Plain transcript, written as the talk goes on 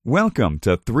Welcome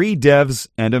to Three Devs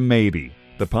and a Maybe,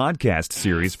 the podcast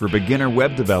series for beginner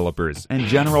web developers and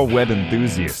general web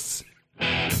enthusiasts.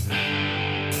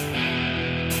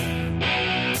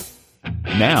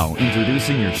 Now,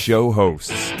 introducing your show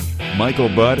hosts, Michael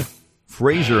Budd,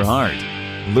 Fraser Hart,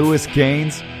 Lewis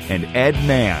Caines, and Ed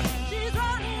Mann.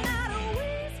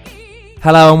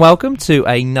 Hello and welcome to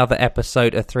another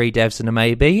episode of Three Devs and a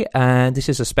Maybe, and this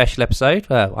is a special episode.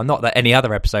 Well, not that any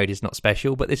other episode is not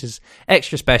special, but this is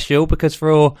extra special because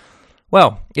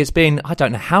it's been, I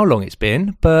don't know how long it's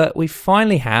been, but we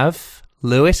finally have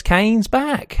Lewis Caines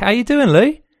back. How you doing,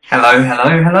 Lou? Hello.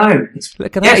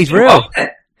 Look at that, he's real.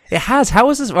 It has. How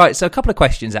was this? Right, so a couple of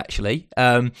questions, actually.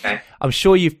 Okay. I'm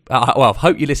sure you've... I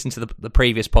hope you listened to the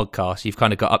previous podcast. You've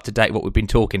kind of got up to date what we've been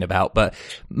talking about, but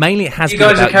mainly it has been about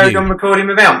you. You guys have carried on recording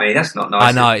without me? That's not nice.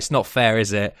 I know, it's not fair,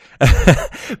 is it?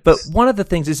 But one of the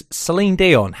things is Celine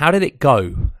Dion. How did it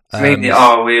go? We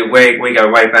go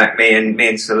way back, me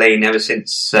and Celine, ever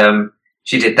since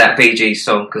she did that Bee Gees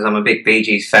song, because I'm a big Bee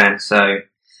Gees fan, so...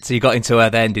 So you got into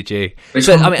her then, did you?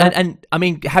 I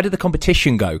mean, how did the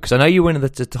competition go? Because I know you were in the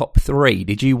top three.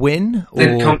 Did you win? Or...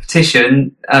 The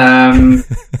competition.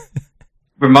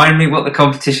 Remind me what the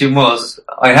competition was.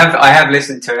 I have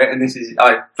listened to it, and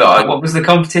what was the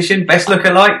competition? Best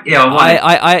lookalike? Yeah,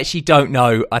 I actually don't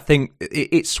know. I think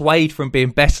it swayed from being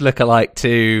best lookalike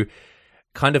to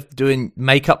kind of doing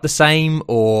makeup the same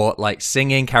or like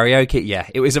singing karaoke. Yeah,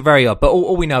 it was a very odd, but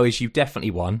all we know is you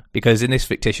definitely won, because in this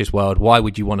fictitious world, why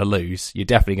would you want to lose? You're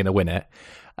definitely going to win it.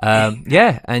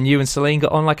 And you and Celine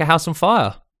got on like a house on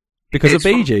fire because of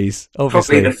Bee Gees,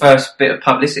 obviously. Probably the first bit of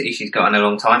publicity she's got in a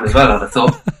long time as well, I'd have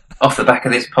thought, off the back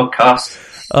of this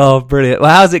podcast. Oh, brilliant. Well,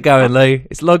 how's it going, Lou?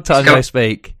 It's a long time no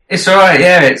speak. It's alright,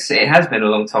 yeah, it has been a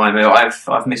long time.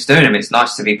 I've missed doing them. It's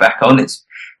nice to be back on. It's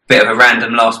bit of a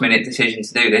random last minute decision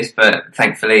to do this, but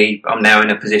thankfully I'm now in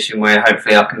a position where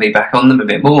hopefully I can be back on them a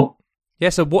bit more. Yeah,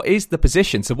 so what is the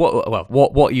position? So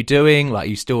what are you doing? Like, are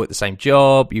you still at the same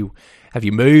job? Have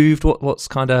you moved? What's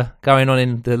kind of going on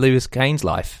in the Lewis Caines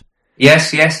life?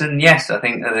 Yes, and yes. I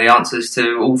think are the answers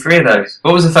to all three of those.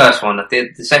 What was the first one?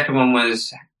 The second one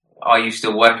was, are you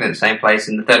still working at the same place?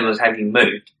 And the third one was, have you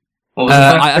moved?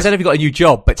 I said, have you got a new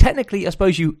job? But technically, I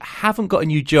suppose you haven't got a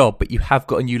new job, but you have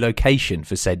got a new location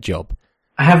for said job.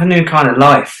 I have a new kind of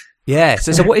life. Yeah.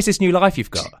 So what is this new life you've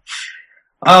got?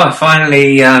 Oh,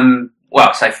 finally. I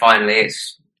say finally.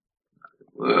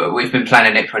 We've been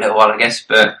planning it for a little while, I guess,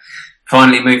 but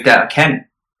finally moved out of Kent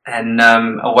and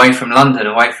away from London,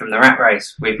 away from the rat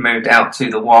race. We've moved out to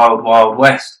the wild, wild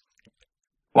west.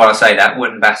 While I say that,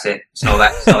 Wootton Bassett, it's not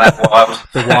that wild.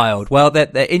 The wild. Well,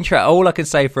 the intro, all I can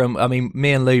say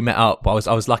me and Lou met up. I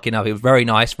was lucky enough. It was very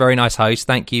nice host.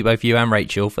 Thank you, both you and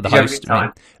Rachel, for the host.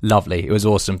 Lovely. It was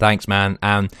awesome. Thanks, man.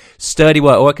 Sturdy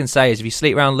work. All I can say is if you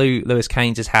sleep around Lewis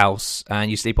Caines' house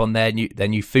and you sleep on their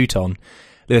new futon,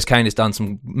 Lewis Caines has done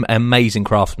some amazing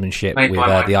craftsmanship with the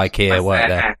IKEA work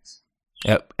there. Hands.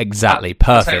 Yep, exactly.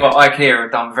 Perfect. I'll tell you what, IKEA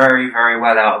have done very, very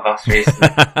well out of us recently.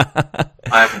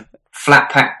 I'm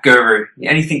flat pack guru.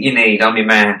 Anything you need, I'm your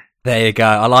man. There you go.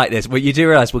 I like this. Well, you do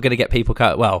realise we're going to get people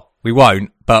we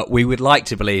won't, but we would like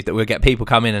to believe that we'll get people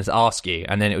come in and ask you,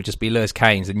 and then it would just be Lewis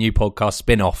Caines, a new podcast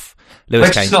spin-off.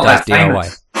 Lewis Caines does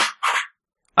DIY.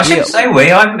 I shouldn't say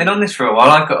we. I haven't been on this for a while.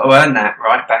 I've got to earn that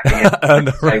right back again.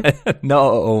 Not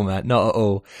at all, man. Not at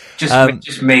all.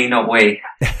 Just me, not we.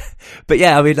 But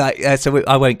yeah, I mean, I did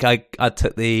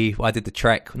the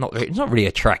trek. It's not really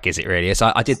a trek, is it really?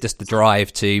 So I did just the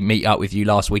drive to meet up with you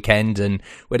last weekend, and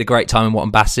we had a great time in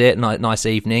Wootton Bassett. Nice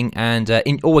evening, and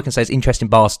all we can say is interesting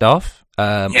bar staff. We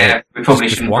probably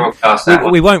shouldn't broadcast that.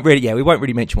 We won't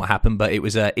really mention what happened, but it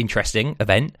was an interesting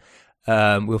event.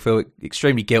 We'll feel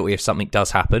extremely guilty if something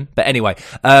does happen. But anyway,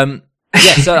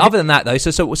 so other than that though,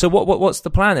 so what's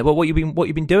the plan? What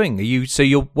you've been doing?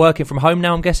 You're working from home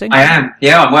now, I'm guessing? I am.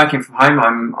 Yeah, I'm working from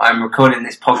home. I'm recording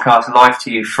this podcast live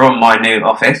to you from my new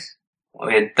office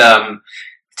with 2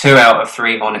 out of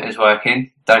 3 monitors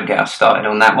working. Don't get us started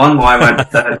on that one. Why won't the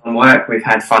third one work? We've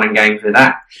had fun and games with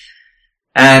that.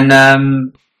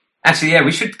 And actually, yeah,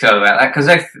 we should go about that, because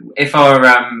if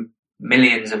our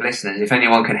millions of listeners, if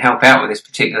anyone can help out with this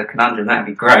particular conundrum, that'd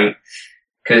be great,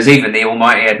 because even the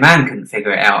almighty Ed Mann couldn't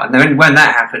figure it out, and then when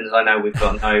that happens, I know we've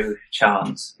got no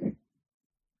chance. Are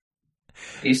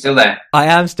you still there? I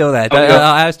am still there.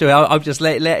 I am still. I'm just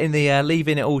letting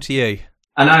leaving it all to you.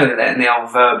 I know, letting the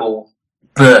old verbal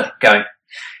go.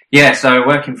 Yeah, so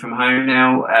working from home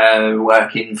now,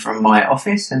 working from my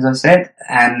office, as I said,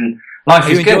 and life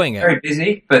is good. Very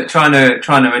busy, but trying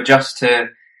to adjust to.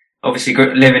 Obviously,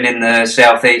 living in the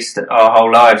southeast our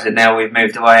whole lives, and now we've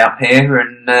moved away up here,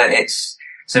 and it's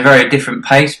it's a very different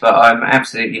pace, but I'm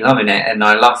absolutely loving it, and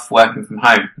I love working from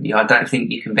home. I don't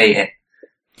think you can beat it.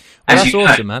 Well, that's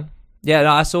awesome, man. Yeah,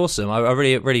 no, that's awesome. I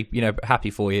really, really, happy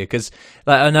for you because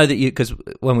I know that because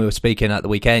when we were speaking at the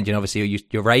weekend, obviously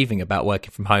you're raving about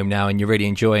working from home now, and you're really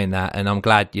enjoying that. And I'm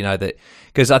glad, that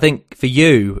because I think for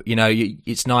you,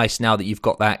 it's nice now that you've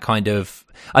got that kind of.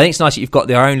 I think it's nice that you've got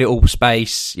your own little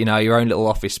space, your own little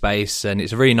office space, and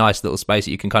it's a really nice little space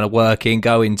that you can kind of work in,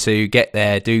 go into, get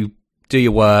there, do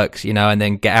your work, and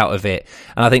then get out of it.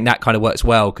 And I think that kind of works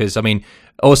well because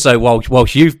also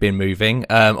whilst you've been moving,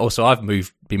 also I've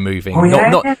been moving. Oh,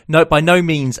 yeah? Not by no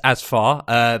means as far,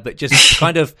 but just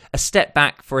kind of a step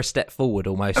back for a step forward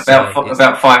almost. About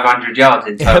 500 yards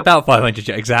in total. About 500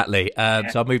 yards, exactly.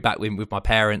 So I moved back with my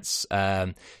parents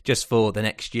just for the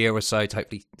next year or so.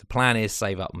 Hopefully the plan is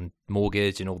save up on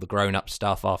mortgage and all the grown-up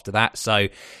stuff after that. So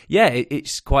yeah,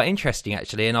 it's quite interesting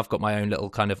actually. And I've got my own little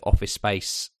kind of office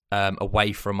space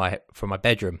away from my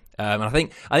bedroom, and I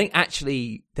think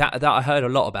actually that I heard a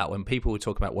lot about when people would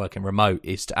talk about working remote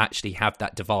is to actually have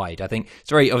that divide. I think it's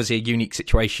very obviously a unique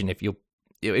situation if you're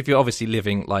obviously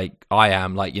living like I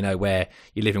am, like where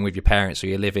you're living with your parents or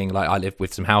you're living like I live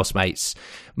with some housemates.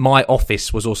 My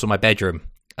office was also my bedroom.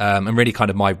 And really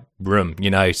kind of my room,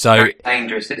 so very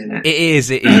dangerous, isn't it? It is.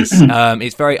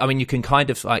 It's very, you can kind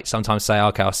of like sometimes say,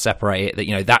 okay, I'll separate it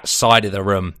that, that side of the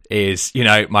room is,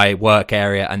 my work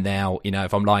area. And now,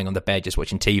 if I'm lying on the bed, just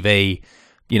watching TV,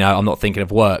 I'm not thinking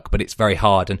of work, but it's very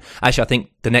hard. And actually, I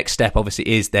think the next step obviously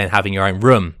is then having your own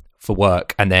room for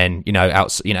work. And then,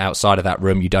 outside of that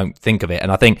room, you don't think of it.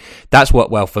 And I think that's worked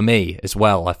well for me as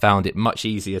well. I found it much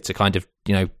easier to kind of,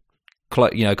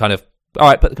 kind of, all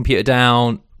right, put the computer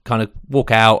down, kind of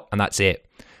walk out, and that's it.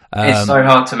 It's so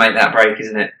hard to make that break,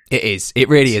 isn't it? It is. It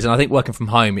really is. And I think working from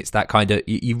home, it's that kind of,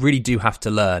 you really do have to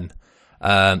learn,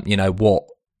 what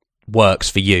works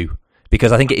for you,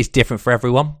 because I think it is different for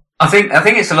everyone. I think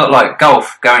it's a lot like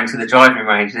golf, going to the driving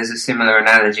range. There's a similar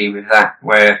analogy with that,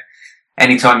 where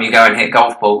anytime you go and hit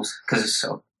golf balls, because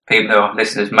people, our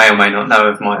listeners may or may not know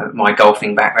of my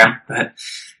golfing background, but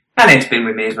and Ed's been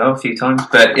with me as well a few times.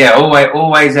 But yeah,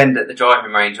 always end at the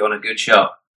driving range on a good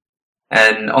shot.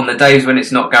 And on the days when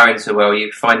it's not going so well,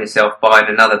 you find yourself buying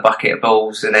another bucket of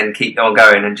balls and then keep on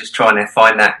going and just trying to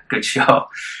find that good shot.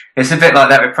 It's a bit like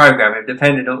that with programming,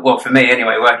 depending on, well, for me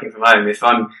anyway, working from home, if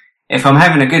I'm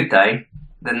having a good day,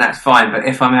 then that's fine. But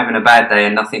if I'm having a bad day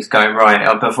and nothing's going right,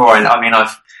 I've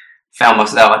found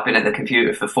myself, I've been at the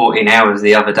computer for 14 hours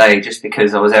the other day just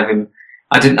because I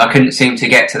couldn't seem to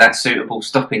get to that suitable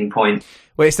stopping point.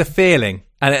 Well, it's the feeling.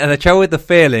 And the trouble with the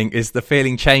feeling is the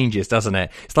feeling changes, doesn't it?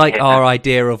 It's like our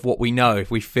idea of what we know. If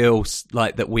we feel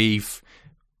like that we've,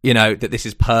 that this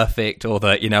is perfect, or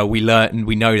that, we learn and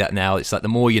we know that now. It's like the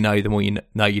more you know, the more you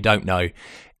know you don't know.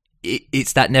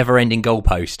 It's that never-ending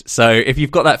goalpost. So if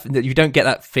you've got that, you don't get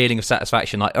that feeling of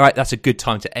satisfaction. Like, all right, that's a good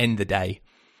time to end the day.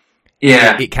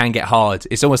 Yeah, it can get hard.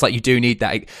 It's almost like you do need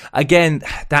that. Again,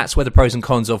 that's where the pros and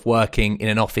cons of working in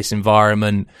an office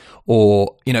environment,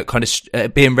 or kind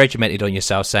of being regimented on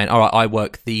yourself, saying, "All right, I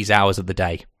work these hours of the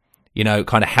day,"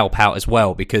 kind of help out as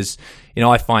well. Because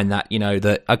I find that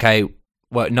that okay,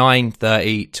 work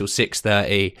 9:30 till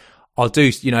 6:30. I'll do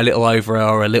a little over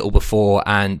or a little before,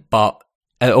 but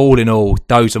all in all,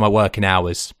 those are my working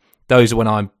hours. Those are when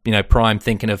I'm, prime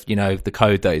thinking of, the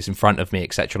code that is in front of me,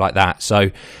 etc., like that.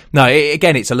 So, no,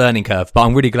 again, it's a learning curve, but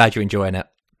I'm really glad you're enjoying it.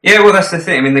 Yeah, well, that's the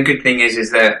thing. The good thing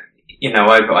is that,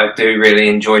 I do really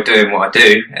enjoy doing what I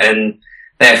do, and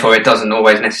therefore it doesn't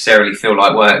always necessarily feel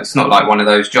like work. It's not like one of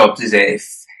those jobs, is it?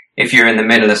 If you're in the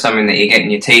middle of something that you're getting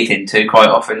your teeth into, quite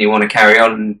often you want to carry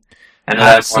on and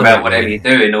learn more about whatever you're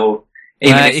doing, or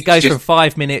even if it goes from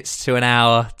 5 minutes to an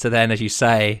hour to then, as you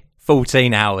say,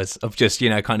 14 hours of just,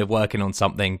 kind of working on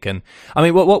something. And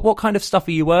what kind of stuff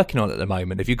are you working on at the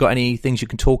moment? Have you got any things you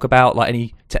can talk about, like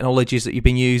any technologies that you've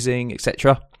been using,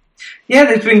 etc.? Yeah,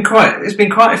 there's been quite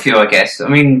a few, I guess.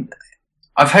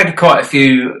 I've had quite a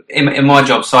few in my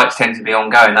job. Sites tend to be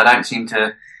ongoing. I don't seem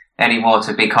to anymore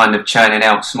to be kind of churning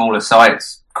out smaller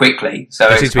sites quickly. So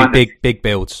it seems to be big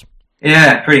builds.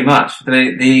 Yeah, pretty much.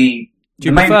 Do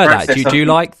you prefer that? Do you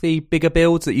like the bigger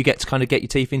builds that you get to kind of get your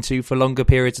teeth into for longer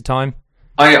periods of time?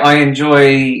 I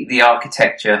enjoy the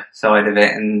architecture side of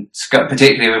it, and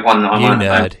particularly with one that I'm on.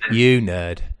 You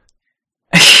nerd.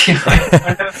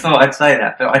 I never thought I'd say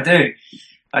that, but I do.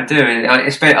 I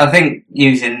think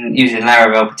using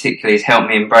Laravel particularly has helped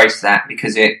me embrace that,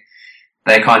 because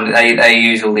they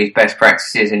use all these best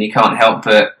practices, and you can't help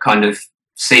but kind of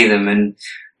see them, and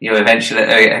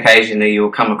occasionally you'll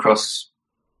come across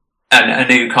a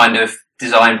new kind of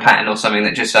design pattern or something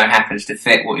that just so happens to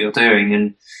fit what you're doing,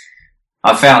 and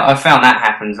I found that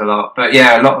happens a lot. But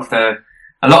yeah, a lot of the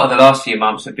last few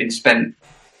months have been spent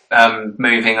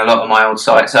moving a lot of my old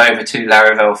sites over to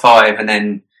Laravel 5, and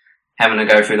then having to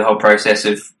go through the whole process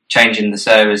of changing the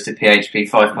servers to PHP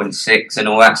 5.6 and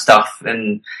all that stuff,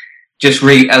 and just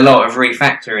a lot of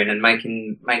refactoring and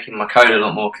making my code a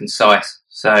lot more concise.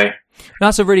 So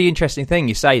that's a really interesting thing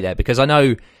you say there, because I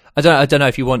don't know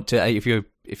if you want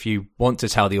to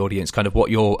tell the audience kind of what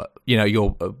your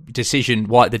decision,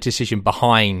 why the decision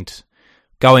behind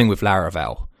going with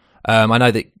Laravel. I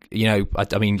know that,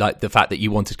 I mean, like the fact that you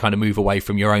wanted to kind of move away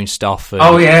from your own stuff.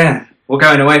 Oh yeah, we're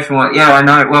going away from what? Yeah, I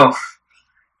know. Well,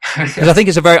 because I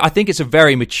think it's a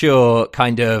very mature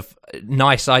kind of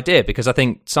nice idea, because I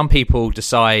think some people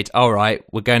decide, all right,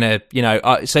 we're going to,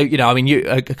 I mean,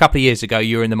 a couple of years ago,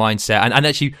 you were in the mindset, and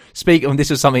actually this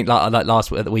was something like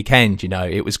last weekend,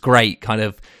 it was great kind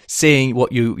of seeing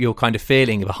what your kind of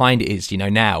feeling behind it is,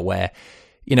 now where,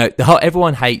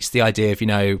 everyone hates the idea of,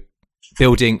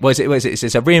 building, it's a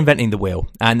reinventing the wheel,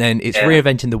 and then it's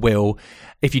reinventing the wheel.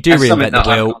 If you do reinvent the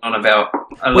wheel, on about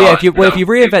if you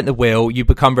reinvent the wheel, you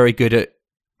become very good at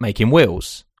making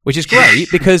wheels, which is great.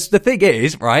 Because the thing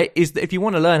is, right, is that if you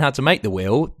want to learn how to make the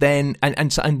wheel, then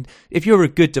and if you're a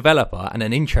good developer and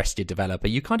an interested developer,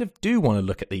 you kind of do want to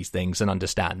look at these things and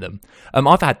understand them.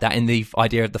 I've had that in the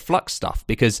idea of the Flux stuff,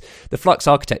 because the Flux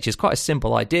architecture is quite a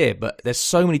simple idea, but there's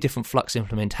so many different Flux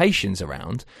implementations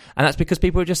around, and that's because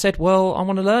people have just said, well, I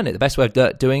want to learn it. The best way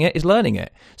of doing it is learning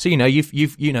it. So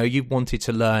you've wanted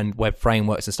to learn web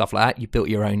frameworks and stuff like that. You built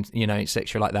your own,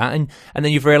 etc. like that, and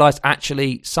then you've realized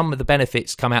actually some of the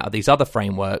benefits come out of these other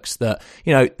frameworks that,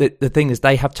 the thing is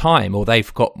they have time, or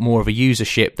they've got more of a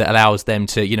usership that allows them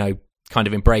to, kind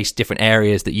of embrace different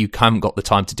areas that you haven't got the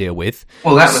time to deal with.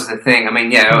 Well, that was the thing. I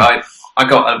mean, I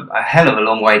got a hell of a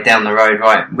long way down the road,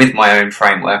 right, with my own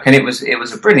framework, and it was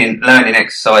a brilliant learning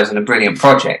exercise and a brilliant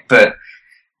project, but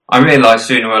I realised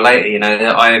sooner or later,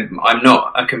 that I'm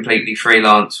not a completely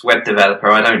freelance web developer.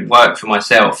 I don't work for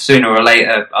myself. Sooner or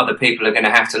later, other people are going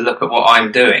to have to look at what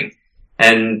I'm doing.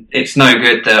 And it's no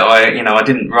good that I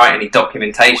didn't write any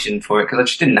documentation for it, because I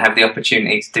just didn't have the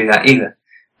opportunity to do that either.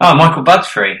 Oh, Michael Budd's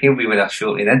free. He'll be with us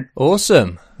shortly then.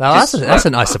 Awesome. That's a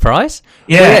nice surprise.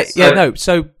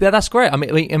 So that's great. I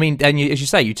mean, and as you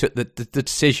say, you took the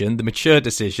decision, the mature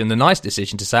decision, the nice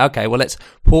decision to say, okay, well, let's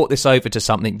port this over to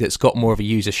something that's got more of a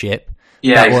usership.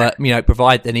 Yeah. That will,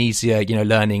 provide an easier,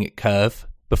 learning curve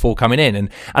before coming in, and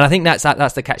I think that's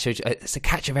the catch. It's the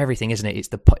catch of everything, isn't it?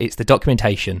 It's the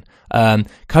documentation.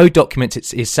 Code documents.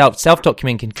 It's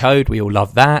self-documenting code. We all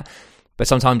love that, but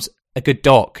sometimes a good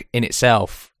doc in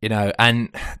itself, And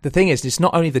the thing is, it's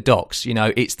not only the docs.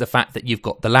 It's the fact that you've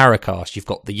got the Laracast, you've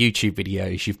got the YouTube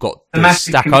videos, you've got the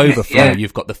Stack Overflow,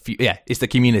 you've got it's the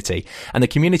community, and the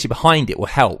community behind it will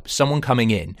help someone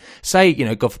coming in. Say,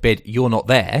 God forbid, you're not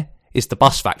there. It's the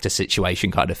bus factor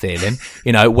situation kind of feeling,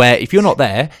 where if you're not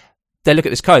there, they look at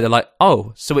this code, they're like,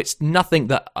 oh, so it's nothing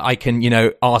that I can,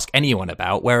 ask anyone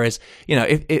about. Whereas,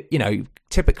 if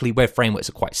typically web frameworks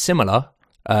are quite similar.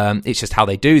 It's just how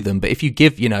they do them. But if you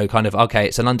give, kind of, okay,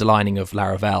 it's an underlining of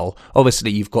Laravel.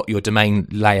 Obviously, you've got your domain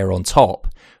layer on top,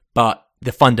 but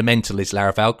the fundamental is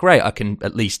Laravel. Great, I can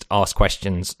at least ask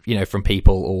questions, from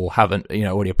people, or haven't,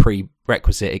 already a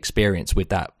prerequisite experience with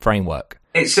that framework.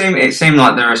 It seemed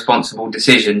like the responsible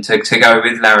decision to go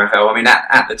with Laravel. I mean,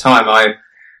 at the time,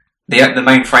 the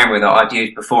main framework that I'd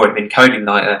used before had been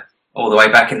CodeIgniter all the way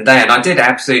back in the day, and I did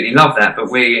absolutely love that. But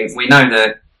we know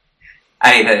that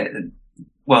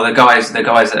the guys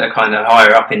that are kind of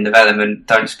higher up in development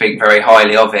don't speak very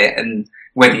highly of it, and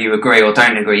whether you agree or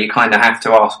don't agree, you kind of have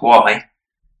to ask why.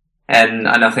 And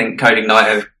I think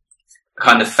CodeIgniter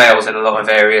kind of fails in a lot of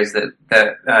areas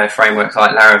that frameworks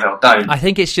like Laravel don't. I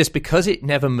think it's just because it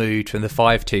never moved from the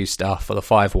 5.2 stuff or the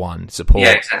 5.1 support.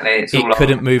 Yeah, exactly. It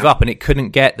couldn't move up, and it couldn't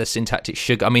get the syntactic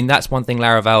sugar. I mean, that's one thing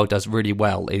Laravel does really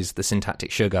well, is the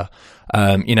syntactic sugar.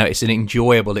 It's an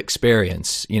enjoyable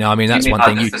experience. That's one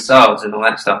thing. The facades and all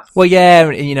that stuff. Well, yeah,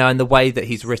 and the way that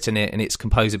he's written it and its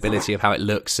composability of how it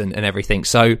looks and everything.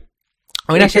 So,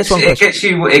 I mean,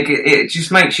 it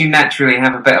just makes you naturally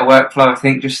have a better workflow. I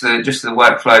think just the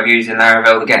workflow of using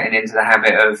Laravel, getting into the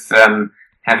habit of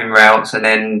having routes, and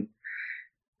then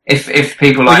if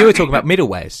people like, you were talking about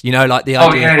middlewares, like the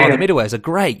idea the middlewares are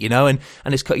great, and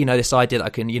it's this idea that I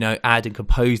can add and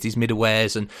compose these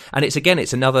middlewares, and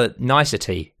it's another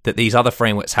nicety that these other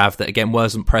frameworks have that again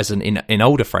wasn't present in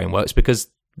older frameworks, because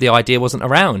the idea wasn't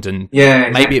around, and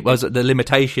maybe it was the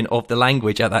limitation of the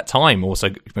language at that time also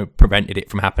prevented it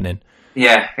from happening.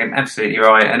 Yeah, absolutely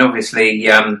right. And obviously,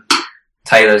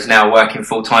 Taylor's now working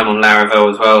full time on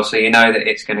Laravel as well, so that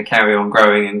it's going to carry on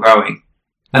growing and growing.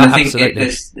 And I think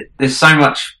there's so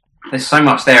much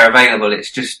there available.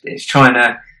 It's trying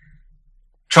to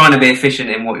be efficient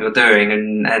in what you're doing,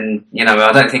 and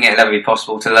I don't think it'll ever be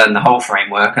possible to learn the whole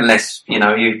framework unless you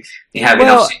have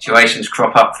enough situations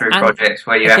crop up through projects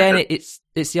where you again, have to.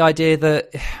 It's the idea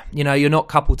that you're not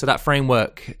coupled to that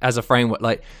framework as a framework.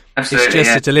 Like Absolutely, it's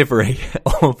just a delivery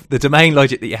of the domain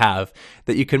logic that you have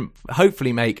that you can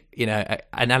hopefully make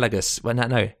analogous. Well,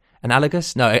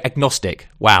 agnostic.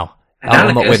 Wow.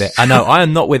 I'm not with it. I know I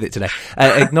am not with it today.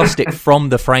 Agnostic from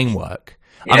the framework.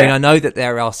 Yeah. I mean, I know that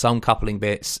there are some coupling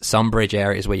bits, some bridge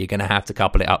areas where you're going to have to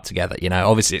couple it up together.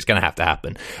 Obviously it's going to have to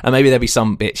happen. And maybe there'll be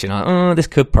some bits, this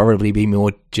could probably be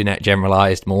more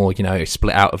generalized, more,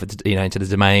 split out of it, into the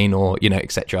domain or,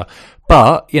 etc.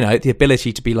 But, the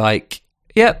ability to be like,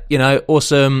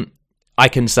 awesome. I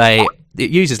can say it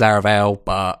uses Laravel,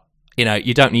 but,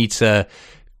 you don't need to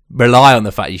rely on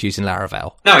the fact you're using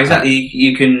Laravel. No, exactly.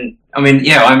 You can,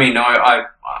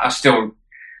 I still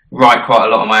write quite a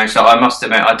lot on my own stuff. I must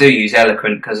admit, I do use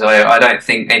Eloquent because I don't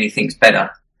think anything's better.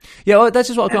 Yeah, well, that's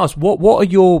just what I can ask. What are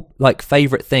your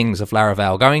favourite things of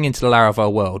Laravel? Going into the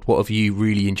Laravel world, what have you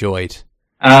really enjoyed?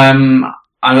 Middleware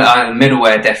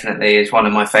definitely is one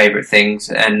of my favourite things,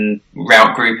 and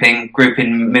route grouping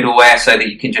middleware so that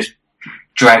you can just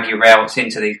drag your routes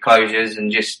into these closures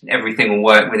and just everything will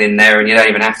work within there, and you don't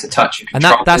even have to touch your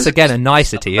controllers. And that's again a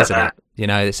nicety, isn't it?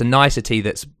 It's a nicety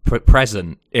that's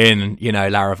present in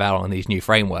Laravel and these new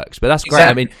frameworks. But that's great.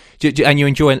 Exactly. I mean, and you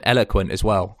enjoy Eloquent as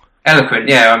well. Eloquent,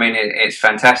 yeah. I mean, it's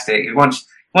fantastic. Once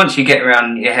you get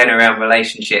your head around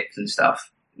relationships and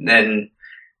stuff, then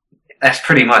that's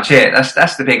pretty much it.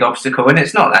 That's the big obstacle, and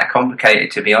it's not that complicated,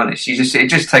 to be honest. It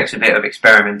just takes a bit of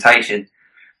experimentation.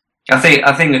 I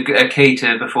think a key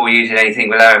to before using anything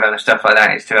with Laravel and stuff like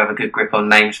that is to have a good grip on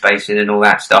namespacing and all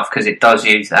that stuff, because it does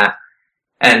use that.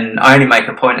 And I only make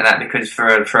a point of that because for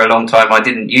a long time I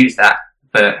didn't use that,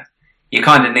 but you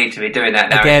kind of need to be doing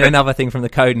that now. Again, another thing from the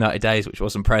CodeNutter days which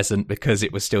wasn't present because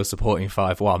it was still supporting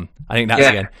 5.1. I think that's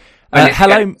again.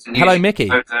 Hello, Mickey.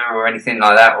 Or anything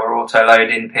like that, or auto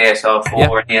loading, PSR4,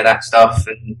 or any of that stuff,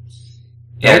 and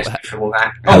all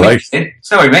that. Hello.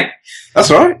 Sorry, Mick. That's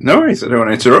all right. No worries. I don't want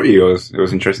to interrupt you. It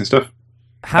was interesting stuff.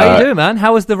 How you doing, man?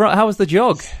 How was the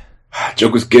jog?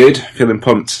 Jog was good. Feeling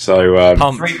pumped. So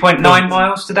 3.9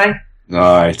 miles today. No,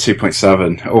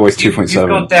 2.7. Always 2.7. You've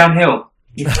gone downhill.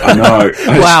 I know.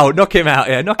 Wow, knock him out.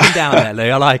 Yeah, knock him down there, Lou.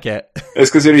 I like it. It's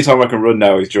because the only time I can run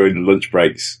now is during the lunch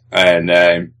breaks, and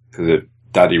because of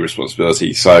daddy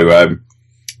responsibility. So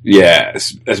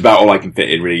it's about all I can fit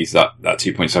in. Really, is that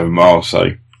 2.7 miles.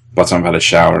 So by the time I've had a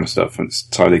shower and stuff, it's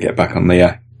time to get back on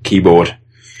the keyboard.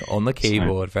 On the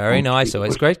keyboard, very nice. So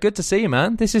it's great, good to see you,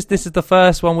 man. This is the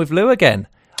first one with Lou again.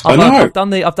 I've done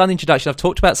the introduction. I've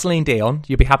talked about Celine Dion.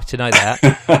 You'll be happy to know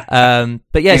that.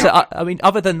 But yeah, so I mean,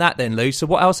 other than that, then Lou. So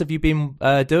what else have you been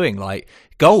doing? Like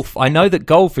golf. I know that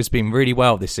golf has been really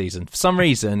well this season. For some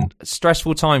reason,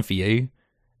 stressful time for you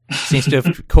seems to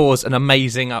have caused an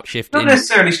amazing upshift. Not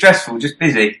necessarily stressful, just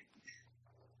busy.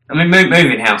 I mean,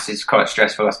 moving house is quite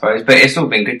stressful, I suppose, but it's all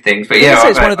been good things. But yeah,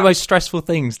 it's one of the most stressful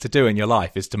things to do in your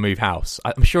life is to move house.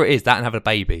 I'm sure it is that and have a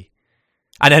baby.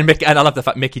 And then Mickey, and I love the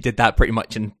fact Mickey did that pretty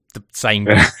much in the same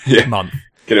month.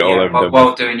 Get it all over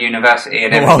while doing university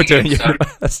and everything.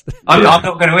 University. I'm not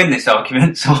going to win this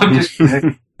argument, so I'm just.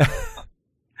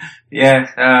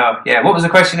 Yeah. What was the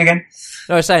question again?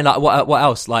 No, I was saying, like, what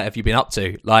else? Like, have you been up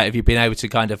to? Like, have you been able to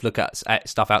kind of look at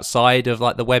stuff outside of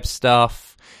like the web stuff?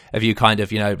 Have you kind of,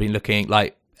 been looking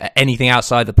like anything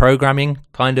outside the programming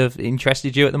kind of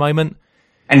interested you at the moment?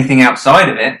 Anything outside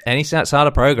of it? Anything outside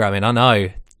of programming, I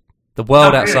know. The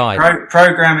world outside.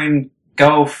 Programming,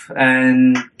 golf,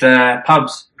 and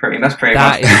pubs. That's pretty much.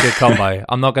 That is a good combo.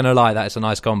 I'm not going to lie, that is a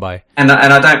nice combo. And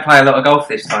I don't play a lot of golf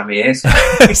this time of year. So,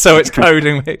 so it's code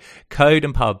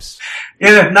and pubs.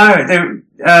 Yeah, no,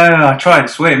 I try and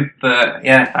swim, but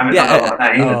yeah, I mean, not like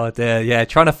that either. Oh dear, yeah.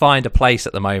 Trying to find a place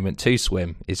at the moment to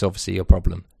swim is obviously your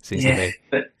problem. Seems to be.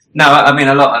 But no, I mean,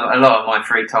 a lot of my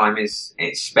free time it's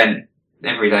spent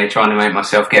every day trying to make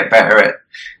myself get better at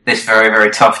this very,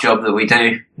 very tough job that we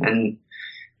do, and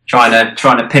trying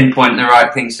to pinpoint the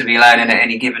right things to be learning at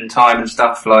any given time and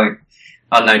stuff like,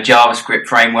 I don't know, JavaScript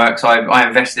frameworks. I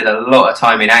invested a lot of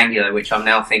time in Angular, which I'm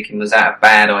now thinking, was that a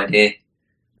bad idea?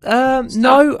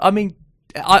 No, I mean,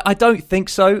 I don't think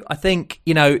so. I think,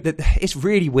 that it's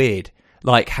really weird,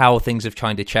 like how things have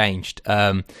kind of changed.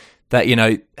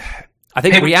 I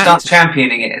think people React start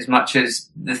championing it as much as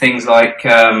the things like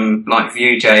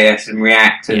Vue.js and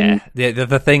React and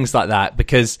the things like that,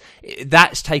 because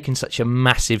that's taken such a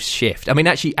massive shift. I mean,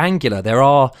 actually, Angular, there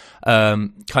are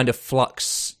kind of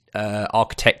Flux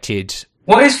architected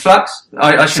What is Flux?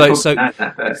 I should probably know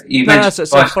that, but you mentioned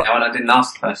twice now and I didn't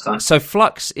ask the first time. So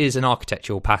Flux is an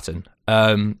architectural pattern.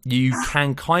 You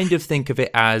can kind of think of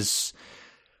it as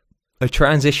a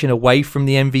transition away from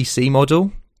the MVC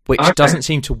model, which doesn't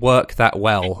seem to work that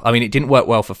well. I mean, it didn't work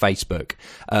well for Facebook.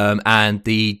 And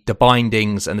the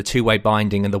bindings and the two-way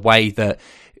binding and the way that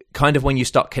kind of when you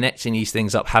start connecting these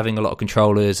things up, having a lot of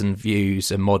controllers and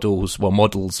views and models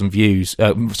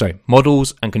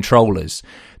and controllers,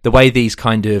 the way these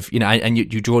kind of, and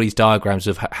you draw these diagrams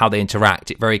of how they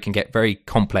interact, it can get very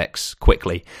complex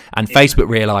quickly. And Facebook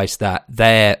realized that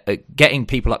getting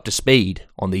people up to speed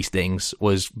on these things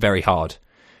was very hard.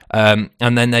 And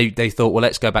then they thought, well,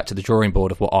 let's go back to the drawing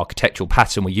board of what architectural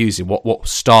pattern we're using, what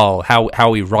style, how are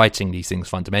we writing these things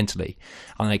fundamentally?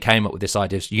 And they came up with this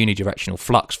idea of unidirectional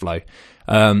flux flow.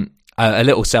 A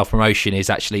little self-promotion is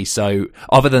actually, so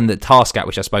other than the task app,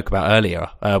 which I spoke about earlier,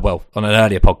 on an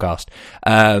earlier podcast,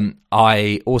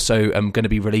 I also am going to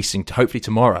be releasing, hopefully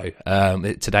tomorrow,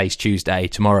 today's Tuesday,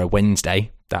 tomorrow,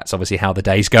 Wednesday. That's obviously how the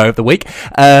days go of the week.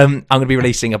 I'm going to be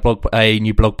releasing a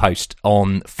new blog post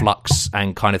on Flux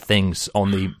and kind of things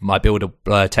on my Builder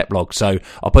Tech blog. So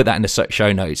I'll put that in the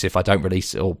show notes if I don't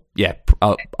release it, after the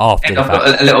fact. I've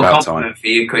got a little compliment for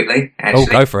you quickly, actually. Oh,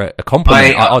 go for it. A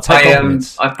compliment. I'll take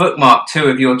compliments. I bookmarked 2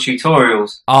 of your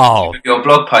tutorials. Oh. 2 of your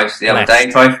blog posts the other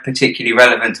day, both particularly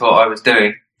relevant to what I was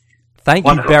doing. Thank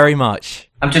you very much.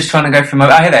 I'm just trying to go through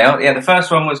here they are. Yeah, the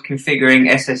first one was configuring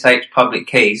SSH public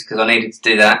keys because I needed to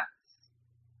do that.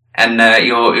 And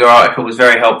your article was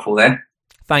very helpful there.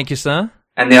 Thank you, sir.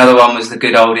 And the other one was the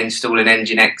good old installing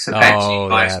Nginx, Apache,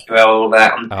 MySQL, all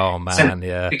that. Oh man,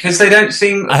 yeah. Because they don't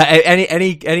seem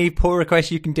any pull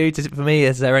requests you can do for me.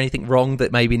 Is there anything wrong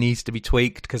that maybe needs to be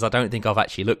tweaked? Because I don't think I've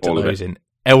actually looked at those in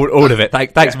all of it.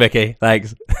 Thanks, Mickey.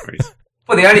 Thanks.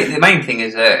 Well, the main thing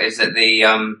is that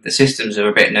the systems are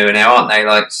a bit newer now, aren't they?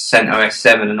 Like CentOS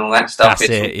 7 and all that stuff.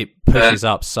 That's it. It pushes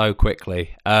up so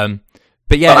quickly.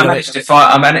 But yeah, I managed to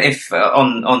find.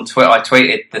 On Twitter, I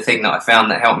tweeted the thing that I found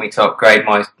that helped me to upgrade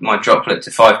my droplet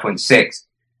to 5.6,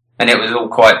 and it was all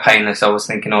quite painless. I was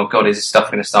thinking, oh god, is this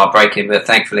stuff going to start breaking? But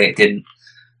thankfully, it didn't.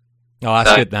 Oh,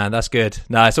 that's good, man. That's good.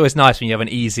 No, it's always nice when you have an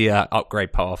easier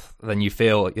upgrade path than you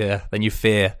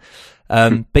fear.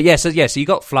 But yeah, so you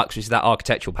got Flux, which is that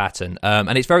architectural pattern,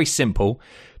 and it's very simple,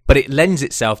 but it lends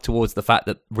itself towards the fact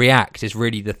that React is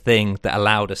really the thing that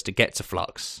allowed us to get to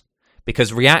Flux,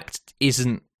 because React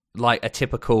isn't like a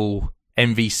typical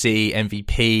MVC,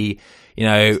 MVP,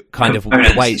 kind of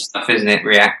way stuff, isn't it?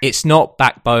 React. It's not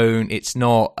Backbone. It's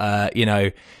not,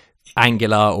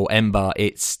 Angular or Ember.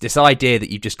 It's this idea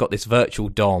that you've just got this virtual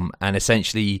DOM, and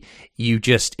essentially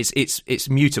it's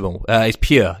mutable. It's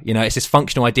pure. It's this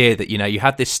functional idea that you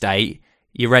have this state,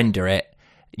 you render it,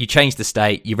 you change the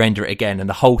state, you render it again, and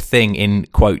the whole thing in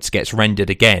quotes gets rendered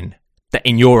again. That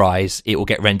in your eyes it will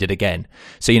get rendered again.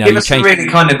 So give us a really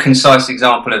kind of concise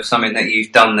example of something that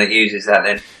you've done that uses that.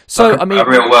 Then, so a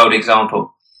real world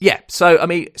example. Yeah, so all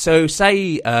right,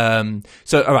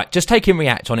 just taking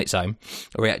React on its own,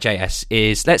 or React.js,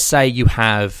 is let's say you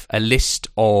have a list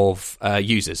of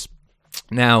users.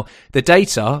 Now, the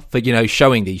data for,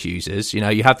 showing these users,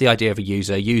 you have the idea of a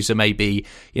user. User may be,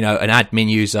 an admin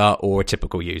user or a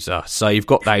typical user. So you've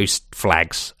got those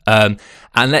flags. And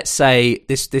let's say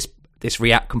this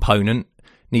React component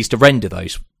needs to render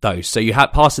those. So you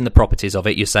pass in the properties of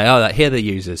it. You say, here are the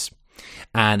users.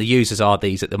 And the users are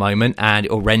these at the moment, and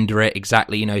it will render it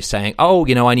exactly, saying,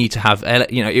 I need to have,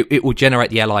 it will generate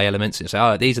the LI elements and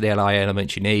say, these are the LI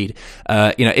elements you need.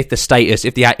 If the status,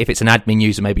 if it's an admin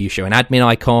user, maybe you show an admin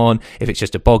icon. If it's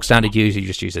just a bog standard user, you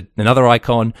just use another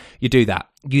icon. You do that.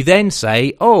 You then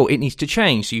say, it needs to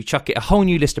change. So you chuck it a whole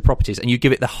new list of properties and you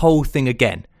give it the whole thing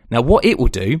again. Now, what it will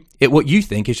do, what you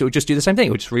think is it will just do the same thing. It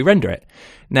will just re-render it.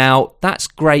 Now, that's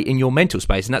great in your mental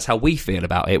space, and that's how we feel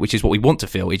about it, which is what we want to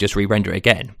feel. We just re-render it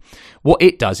again. What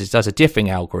it does is does a diffing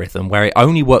algorithm where it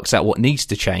only works out what needs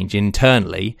to change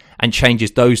internally and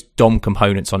changes those DOM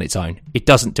components on its own. It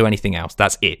doesn't do anything else.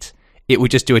 That's it. It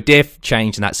would just do a diff,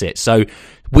 change, and that's it. So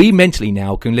we mentally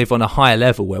now can live on a higher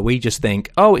level where we just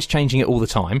think, it's changing it all the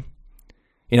time.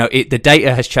 The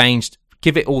data has changed.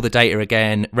 Give it all the data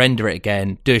again, render it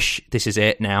again, this is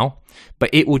it now. But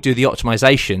it will do the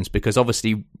optimizations because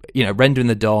obviously, rendering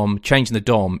the DOM, changing the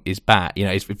DOM is bad.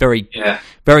 It's very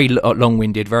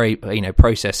long-winded, very,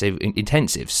 process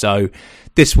intensive. So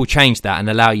this will change that and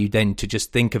allow you then to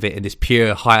just think of it in this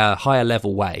pure higher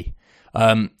level way.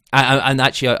 And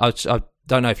actually,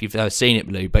 don't know if you've seen it,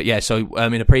 Lou, but yeah, so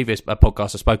in a previous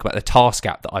podcast I spoke about the task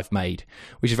app that I've made,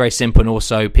 which is very simple, and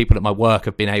also people at my work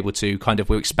have been able to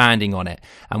we're expanding on it,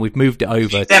 and we've moved it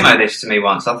over. You demoed this to me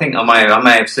once. I think I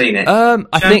may have seen it.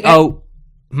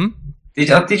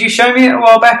 Did you show me it a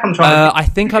while back? I'm trying. I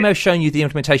think I may have shown you the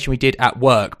implementation we did at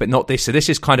work, but not this. So this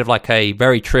is kind of like a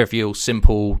very trivial,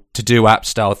 simple to-do app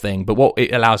style thing. But what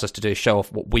it allows us to do is show off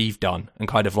what we've done and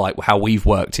kind of like how we've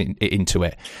worked into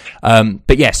it.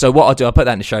 But yeah, so what I'll do, I'll put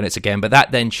that in the show notes again. But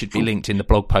that then should be linked in the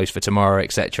blog post for tomorrow,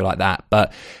 etc., like that.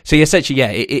 But so essentially,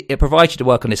 yeah, it provides you to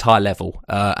work on this high level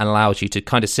and allows you to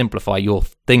kind of simplify your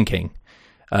thinking.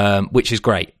 Which is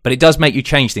great, but it does make you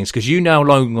change things because you no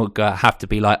longer have to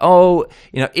be like, oh,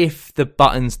 if the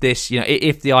button's this,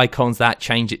 if the icon's that,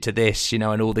 change it to this, and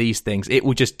all these things. It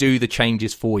will just do the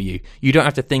changes for you. You don't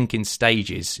have to think in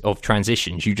stages of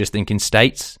transitions. You just think in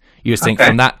states. You just think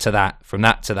from that to that, from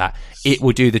that to that. It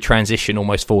will do the transition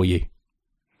almost for you.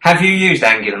 Have you used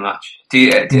Angular much?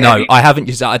 No, I haven't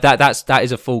used that. That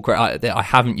is a full credit. I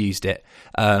haven't used it.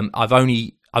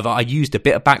 I used a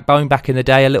bit of Backbone back in the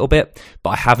day, a little bit, but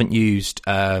I haven't used.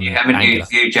 You haven't Angular.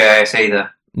 used Vue.js either.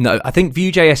 No, I think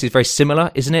Vue.js is very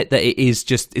similar, isn't it? That it is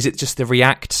just. Is it just the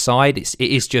React side? It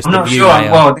is just. I'm the not Vue sure.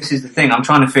 layer. Well, this is the thing. I'm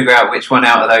trying to figure out which one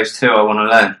out of those two I want to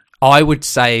learn. I would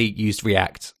say use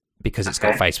React because it's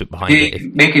got Facebook behind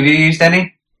it. Mick, have you used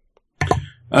any?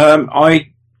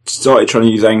 I started trying to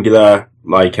use Angular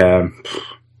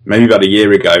maybe about a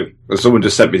year ago. Someone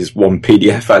just sent me this one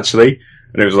PDF actually,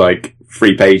 and it was like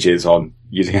 3 pages on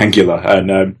using Angular,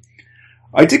 and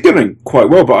I did get it quite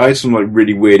well, but I had some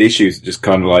really weird issues that just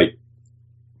kind of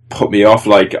put me off.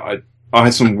 I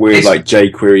had some weird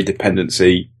jQuery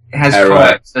dependency. It has error.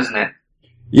 quirks, doesn't it?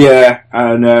 Yeah,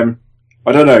 and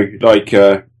I don't know,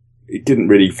 it didn't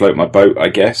really float my boat, I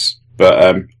guess.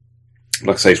 But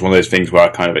like I say, it's one of those things where I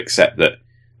kind of accept that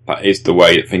is the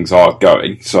way that things are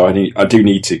going. So I do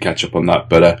need to catch up on that,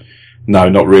 but no,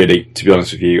 not really, to be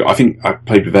honest with you. I think I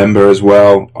played with Ember as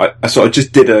well. I sort of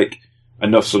just did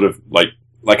enough sort of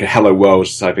like a Hello World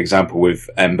type example with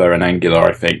Ember and Angular,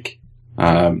 I think.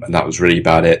 And that was really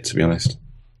about it, to be honest.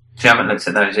 I haven't looked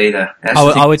at those either.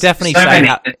 I would definitely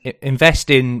say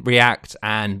invest in React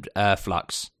and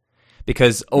Flux,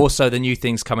 because also the new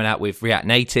things coming out with React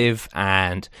Native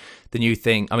and the new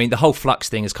thing. I mean, the whole Flux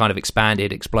thing has kind of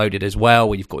exploded as well,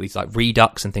 where you've got these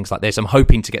Redux and things like this. I'm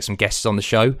hoping to get some guests on the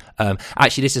show.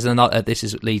 Actually,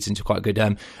 this leads into quite a good.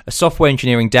 A Software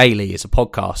Engineering Daily is a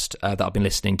podcast that I've been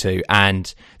listening to,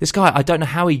 and this guy, I don't know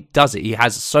how he does it. He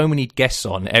has so many guests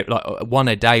on, one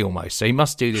a day almost. So he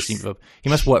must do this. He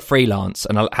must work freelance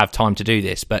and have time to do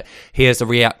this. But he has a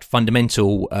React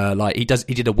fundamental. He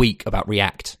did a week about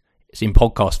React. It's in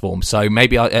podcast form, so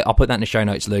maybe I'll put that in the show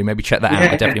notes, Lou. Maybe check that out.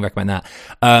 I definitely recommend that.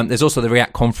 There's also the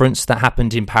React conference that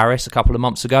happened in Paris a couple of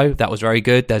months ago. That was very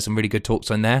good. There's some really good talks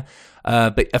on there.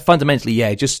 But fundamentally,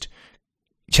 yeah, just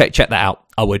check that out.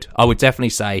 I would definitely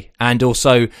say. And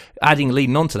also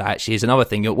leading on to that actually is another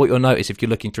thing. What you'll notice if you're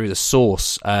looking through the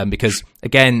source, because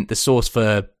again, the source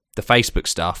for the Facebook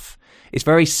stuff, it's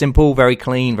very simple, very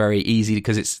clean, very easy,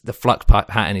 because it's the Flux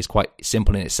pattern is quite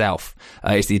simple in itself.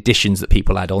 It's the additions that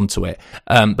people add onto it.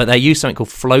 But they use something called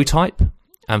FlowType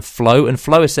and Flow. And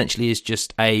Flow essentially is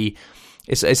just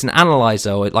it's an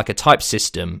analyzer, or like a type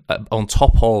system on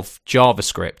top of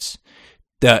JavaScript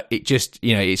that it just,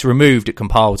 it's removed at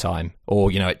compile time,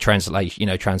 or, at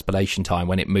transpilation time,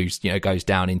 when it moves, goes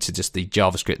down into just the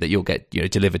JavaScript that you'll get,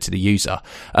 delivered to the user.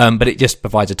 But it just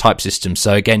provides a type system.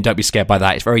 So again, don't be scared by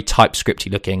that. It's very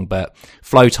TypeScripty looking, but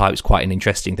FlowType is quite an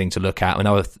interesting thing to look at.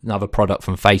 Another product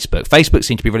from Facebook. Facebook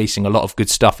seem to be releasing a lot of good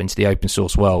stuff into the open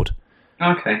source world.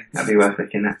 Okay, that'd be worth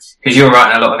looking at. Because you're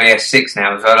writing a lot of ES6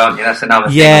 now as well, aren't you? That's another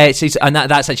thing. Yeah, and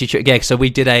that's actually true. Yeah, so we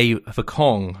did for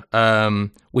Kong,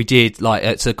 we did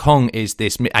so Kong is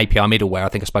this API middleware. I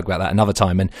think I spoke about that another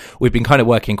time, and we've been kind of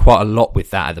working quite a lot with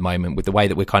that at the moment, with the way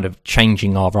that we're kind of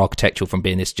changing our architecture from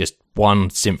being this just one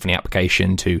Symfony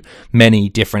application to many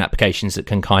different applications that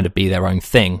can kind of be their own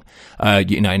thing.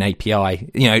 An API,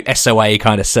 SOA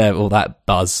kind of serve all that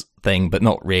buzz thing, but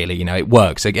not really. It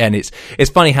works. Again, it's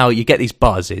funny how you get these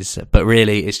buzzes, but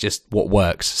really it's just what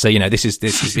works. So this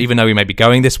is even though we may be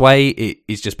going this way, it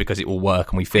is just because it will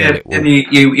work and we feel it will. And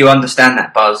you understand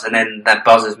that buzz, and then that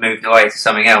buzz has moved away to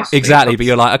something else. Exactly, but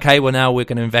you're like, okay, well now we're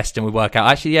going to invest and we work out.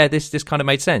 Actually, yeah, this kind of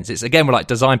made sense. It's again, we're like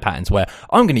design patterns where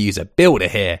I'm going to use a builder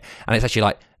here, and it's actually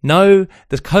like, no,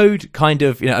 the code kind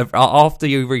of after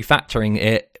you refactoring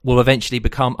it will eventually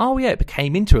become, oh yeah, it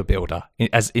became into a builder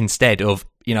as instead of,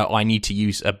 I need to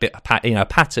use a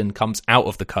pattern comes out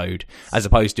of the code as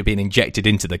opposed to being injected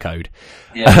into the code.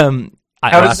 Yeah.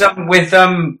 How does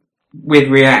with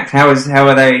React, how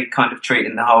are they kind of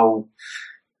treating the whole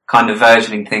kind of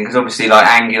versioning thing? Because obviously, like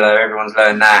Angular, everyone's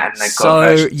learned that, and they've got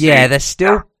version 2. They're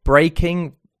still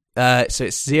breaking. So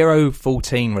it's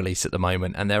 0.14 release at the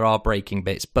moment, and there are breaking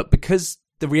bits. But because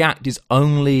the React is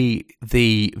only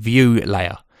the view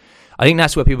layer, I think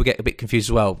that's where people get a bit confused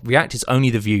as well. React is only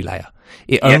the view layer.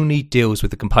 It only deals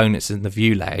with the components in the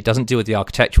view layer. It doesn't deal with the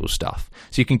architectural stuff.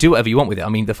 So you can do whatever you want with it. I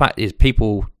mean, the fact is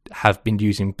people have been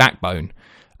using Backbone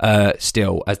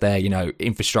still as their,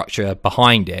 infrastructure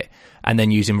behind it, and then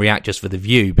using React just for the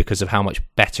view because of how much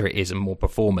better it is and more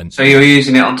performant. So you're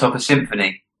using it on top of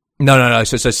Symfony? No.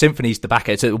 So Symfony's the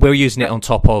backend. So we're using it on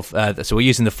top of. So we're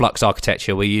using the Flux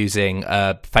architecture. We're using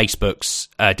Facebook's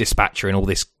Dispatcher and all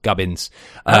this gubbins.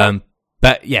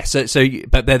 But yeah,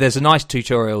 but there's a nice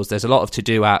tutorials. There's a lot of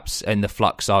to-do apps and the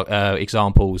Flux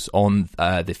examples on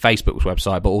the Facebook's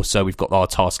website. But also we've got our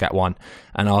TaskAt one,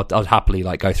 and I'll happily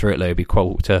go through it. It'd be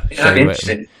cool to show you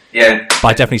it. Yeah, but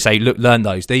I definitely say learn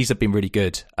those. These have been really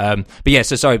good. But yeah,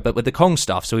 but with the Kong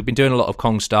stuff. So we've been doing a lot of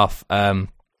Kong stuff,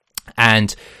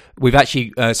 and we've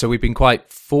actually, we've been quite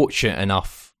fortunate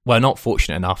enough. Well, not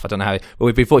fortunate enough. I don't know how, but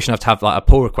we've been fortunate enough to have a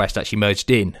pull request actually merged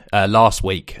in last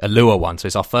week, a Lua one. So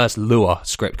it's our first Lua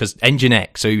script because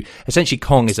Nginx. So essentially,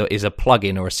 Kong is a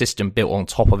plugin or a system built on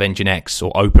top of Nginx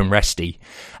or OpenResty,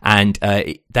 and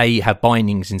they have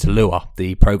bindings into Lua,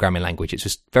 the programming language. It's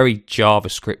just very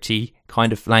JavaScripty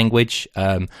kind of language.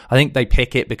 I think they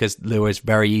pick it because Lua is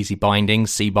very easy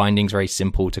bindings. C bindings very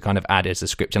simple to kind of add as a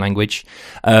scripting language.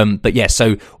 But yeah,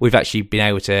 so we've actually been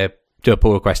able to do a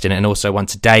pull request in it, and also one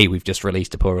today we've just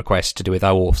released a pull request to do with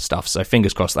OAuth stuff, so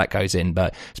fingers crossed that goes in.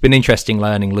 But it's been interesting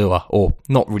learning Lua, or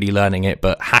not really learning it,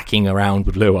 but hacking around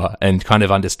with Lua and kind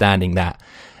of understanding that,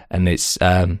 and it's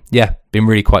been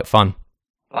really quite fun.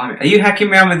 Are you hacking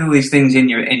around with all these things in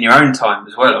your own time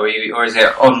as well, or is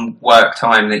it on work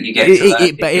time that you get to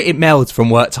it melds from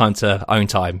work time to own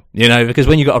time, because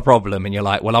when you've got a problem and you're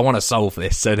like, well, I want to solve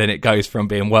this, so then it goes from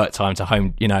being work time to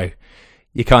home,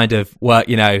 you kind of work,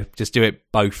 just do it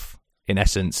both in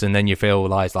essence, and then you feel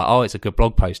like, oh, it's a good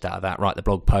blog post out of that, write the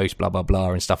blog post, blah, blah,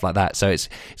 blah, and stuff like that. So it's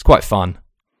quite fun.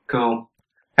 Cool.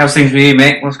 How's things with you,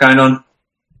 Mick? What's going on?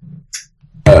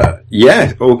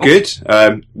 Yeah, all good.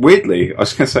 Weirdly, I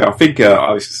was going to say, I think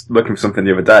I was looking for something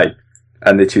the other day,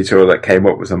 and the tutorial that came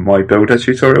up was a My Builder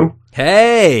tutorial.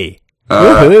 Hey!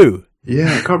 Woohoo! Yeah,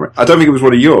 I can't remember. I don't think it was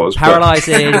one of yours.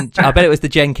 Paralysing, I bet it was the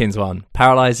Jenkins one.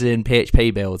 Paralysing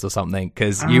PHP builds or something,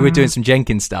 because you were doing some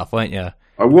Jenkins stuff, weren't you?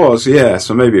 I was, yeah,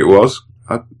 so maybe it was.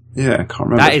 I can't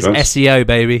remember. That is SEO,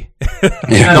 baby.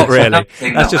 Not really.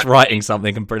 That's just writing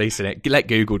something and releasing it. Let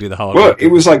Google do the hard work. Well,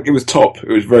 it was top.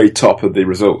 It was very top of the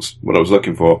results, what I was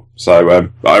looking for. So,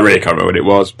 I really can't remember what it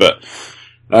was, but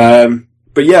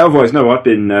yeah, otherwise, no, I've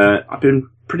been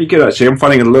pretty good actually. I'm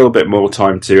finding a little bit more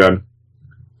time to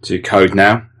code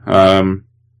now.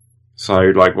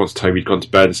 So once Toby's gone to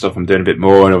bed and stuff, I'm doing a bit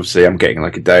more, and obviously I'm getting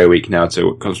a day a week now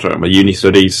to concentrate on my uni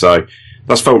studies. So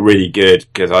that's felt really good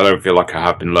because I don't feel like I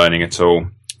have been learning at all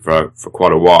for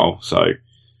quite a while. So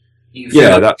you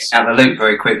feel that's out of the loop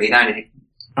very quickly, don't you?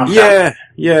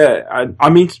 Yeah. I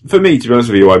mean, for me, to be honest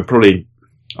with you,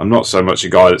 I'm not so much a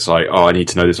guy that's like, oh, I need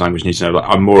to know this language,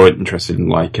 I'm more interested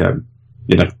in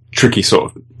tricky sort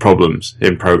of problems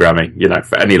in programming,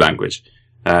 for any language.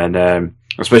 And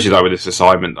especially with this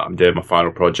assignment that I'm doing, my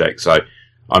final project. So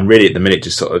I'm really at the minute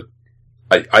just sort of,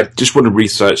 I just want to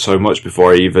research so much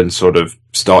before I even sort of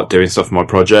start doing stuff for my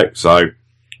project. So,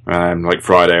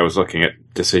 Friday I was looking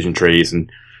at decision trees,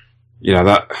 and,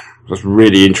 that was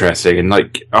really interesting. And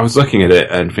I was looking at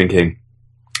it and thinking,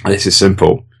 this is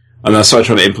simple. And I started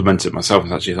trying to implement it myself,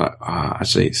 and it's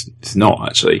actually it's not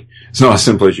actually. It's not as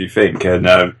simple as you think. And,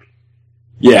 I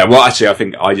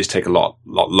think I just take a lot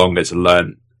longer to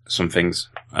learn some things,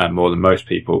 more than most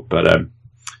people. But,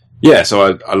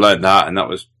 so I learned that, and it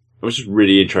was just a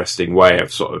really interesting way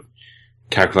of sort of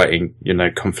calculating,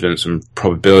 confidence and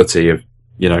probability of,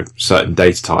 certain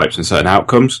data types and certain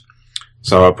outcomes.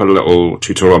 So I put a little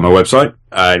tutorial on my website,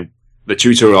 and the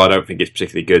tutorial I don't think is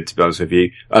particularly good, to be honest with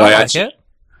you. And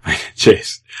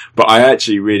cheers. But I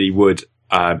actually really would,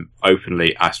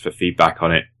 openly ask for feedback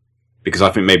on it, because I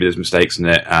think maybe there's mistakes in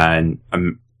it, and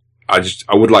I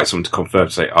would like someone to confirm,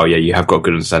 to say, oh yeah, you have got a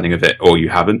good understanding of it, or you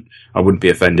haven't. I wouldn't be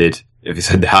offended if you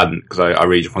said they hadn't, because I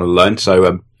really just want to learn.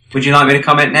 So, would you like me to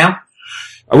comment now?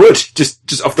 I would,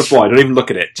 just off the fly, don't even look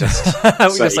at it.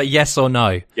 Just say yes or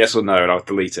no. Yes or no, and I'll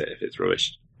delete it if it's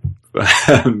rubbish. Where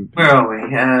are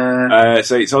we?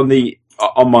 So it's on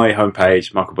my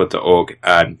homepage, michaelbudd.org,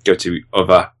 and go to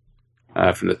other,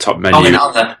 from the top menu. Oh, in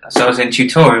other. So I was in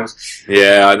tutorials.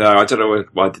 Yeah, I know. I don't know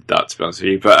why I did that, to be honest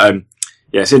with you. But,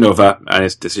 it's in Other, and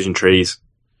it's decision trees.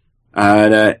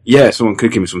 And if someone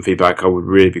could give me some feedback, I would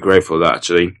really be grateful for that,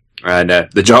 actually. And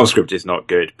the JavaScript is not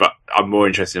good, but I'm more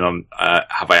interested on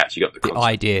have I actually got the concept.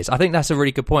 Ideas. I think that's a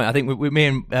really good point. I think me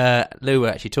and Lou were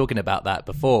actually talking about that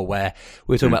before, where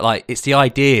we were talking about like it's the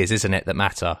ideas, isn't it, that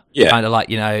matter? Yeah. Kind of like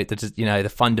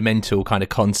the fundamental kind of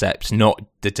concepts, not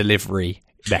the delivery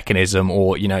mechanism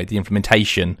or the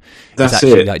implementation. That's it's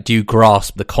actually it. Like, do you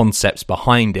grasp the concepts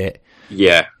behind it?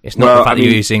 Yeah. It's not the fact that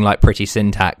you're using like pretty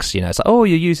syntax. It's like, oh,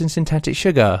 you're using syntactic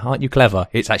sugar, aren't you clever?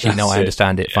 It's actually no, I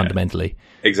understand it fundamentally.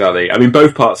 Exactly. I mean,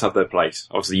 both parts have their place.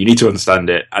 Obviously, you need to understand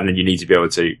it, and then you need to be able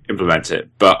to implement it.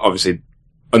 But obviously,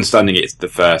 understanding it is the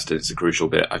first, and it's the crucial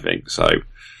bit, I think. So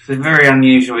it's a very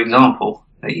unusual example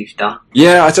that you've done.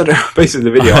 Yeah, I don't know. Basically,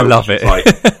 the video, I love it.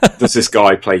 Like, does this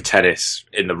guy play tennis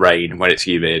in the rain when it's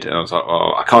humid? And I was like,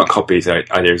 oh, I can't copy his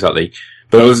idea exactly.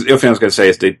 But the other thing I was going to say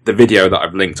is the video that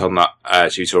I've linked on that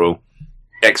tutorial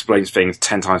explains things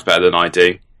 10 times better than I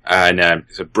do. And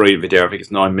it's a brilliant video. I think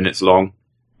it's 9 minutes long.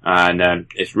 And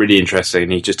it's really interesting.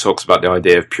 And he just talks about the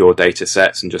idea of pure data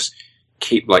sets and just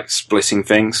keep like splitting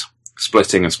things,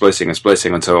 splitting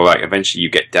until like eventually you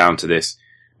get down to this.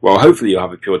 Well, hopefully you'll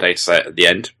have a pure data set at the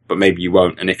end, but maybe you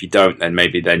won't. And if you don't, then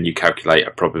maybe then you calculate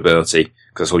a probability,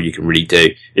 because that's all you can really do.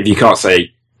 If you can't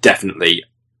say definitely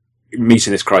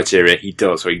meeting this criteria, he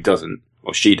does or he doesn't,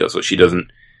 or she does or she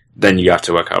doesn't, then you have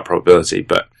to work out a probability.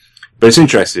 But it's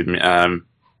interesting.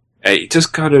 It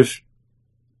just kind of,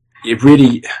 it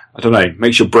really, I don't know,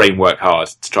 makes your brain work hard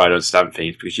to try to understand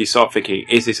things, because you start thinking,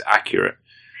 is this accurate?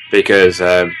 Because,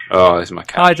 there's my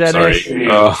cat. Hi, Dennis.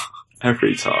 Sorry.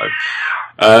 Every time.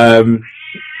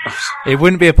 It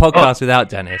wouldn't be a podcast without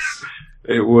Dennis.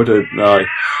 It wouldn't, no.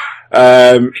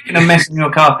 You're going to mess on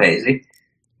your carpet, is he?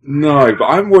 No, but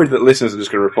I'm worried that listeners are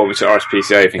just going to report me to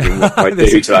RSPCA thinking, what do I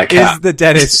do to that cat? Is the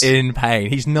Dennis in pain?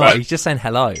 He's not. Right. He's just saying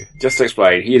hello. Just to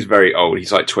explain, he is very old.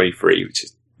 He's like 23, which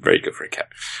is very good for a cat.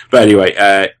 But anyway,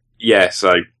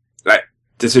 so that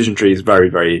decision tree is very,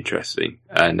 very interesting.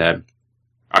 And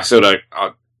I still don't...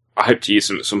 I hope to use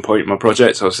them at some point in my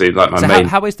project. Obviously, like my main...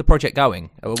 How is the project going?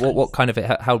 What kind of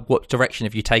what direction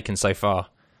have you taken so far?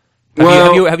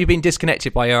 Have you been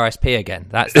disconnected by RSP again?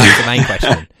 That's the main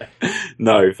question.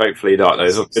 No, thankfully not.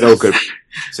 It's been all good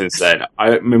since then.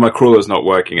 I mean, my crawler's not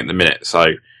working at the minute, so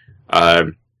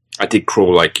I did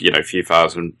crawl like a few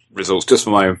thousand results just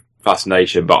for my own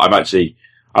fascination. But I'm actually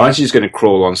just going to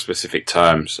crawl on specific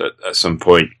terms at some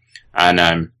point.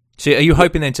 And so, are you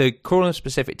hoping then to crawl on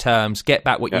specific terms, get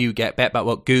back what you get back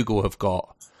what Google have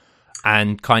got,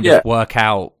 and kind of work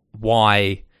out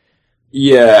why?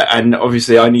 Yeah, and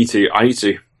obviously I need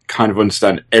to kind of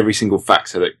understand every single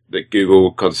factor that Google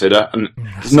will consider, and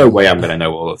there's no way I'm going to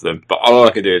know all of them, but all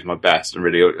I can do is my best. And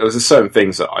really, there's certain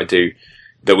things that I do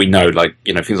that we know, like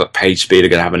things like page speed are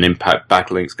going to have an impact,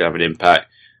 backlinks going to have an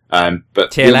impact. But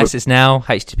TLS is now,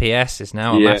 HTTPS is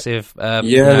now a massive.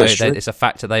 It's a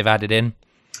factor they've added in.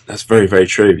 That's very, very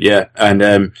true. Yeah,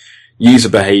 and user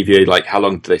behavior, like how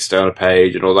long do they stay on a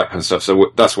page and all that kind of stuff.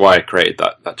 So that's why I created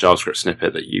that JavaScript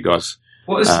snippet that you guys.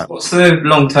 What's the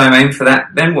long-term aim for that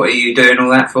then? What are you doing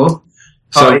all that for?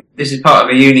 This is part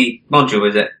of a uni module,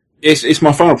 is it? It's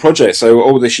my final project. So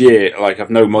all this year, like I've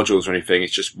no modules or anything.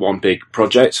 It's just one big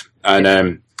project.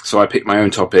 And so I picked my own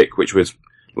topic, which was,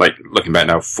 like, looking back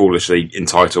now, foolishly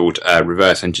entitled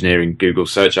Reverse Engineering Google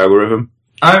Search Algorithm.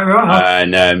 Oh,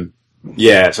 right. And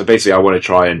so basically I want to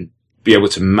try and be able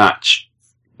to match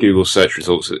Google search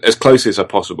results as closely as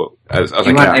possible as I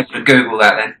can. You won't be able to Google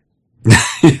that then.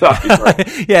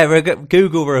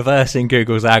 Google reversing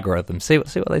Google's algorithm. See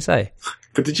what they say.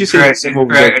 But did you see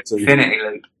Infinity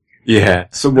Loop? Yeah,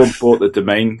 someone bought the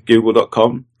domain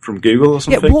google.com from Google or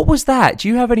something. Yeah, what was that? Do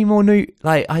you have any more new?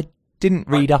 Like, I didn't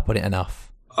read up on it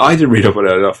enough. I didn't read up on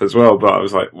it enough as well, but I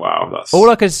was like, wow, that's...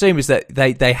 All I can assume is that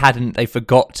they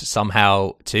forgot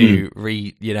somehow to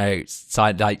I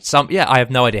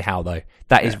have no idea how, though.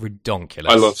 That is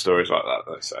ridiculous. I love stories like that,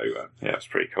 though, so it's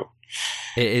pretty cool.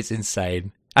 It is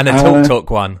insane. And the TalkTalk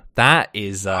one, that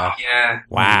is, wow. Yeah,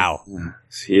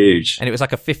 it's huge. And it was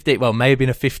like a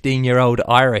 15-year-old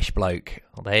Irish bloke.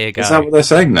 Well, there you go. Is that what they're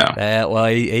saying now? Well,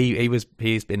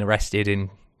 he's been arrested in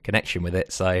connection with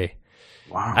it, so...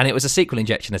 Wow. And it was a SQL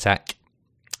injection attack.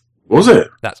 Was it?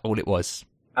 That's all it was.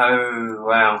 Oh,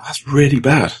 wow. That's really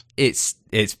bad. It's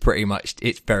pretty much,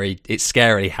 it's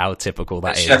scary how typical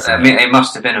that is. I mean, it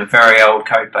must have been a very old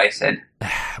code base then.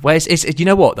 Well, it's you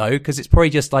know what, though? Because it's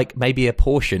probably just like maybe a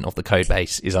portion of the code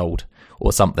base is old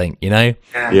or something,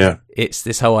 Yeah. It's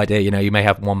this whole idea, you may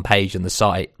have one page on the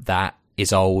site that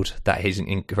is old, that isn't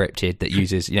encrypted, that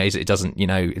uses, it doesn't,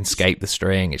 escape the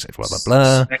string, it's blah, blah,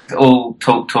 blah. All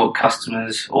TalkTalk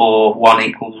customers or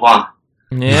 1 = 1.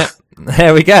 Yeah.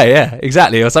 There we go. Yeah,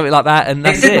 exactly. Or something like that. And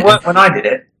that's it didn't work when I did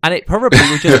it. And it probably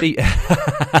will just be.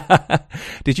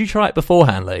 Did you try it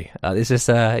beforehand, Lou?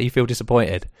 You feel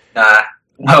disappointed?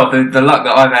 Well, the luck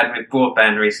that I've had with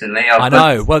broadband recently. I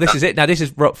know. Well, this is it. Now, this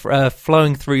is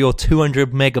flowing through your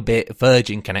 200 megabit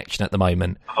Virgin connection at the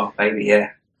moment. Oh, baby, yeah.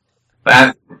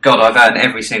 But God, I've had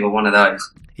every single one of those.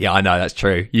 Yeah, I know, that's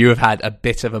true. You have had a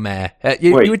bit of a mare.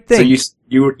 You would think. So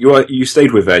you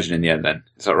stayed with Virgin in the end, then?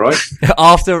 Is that right?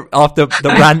 after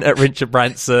the rant at Richard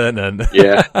Branson and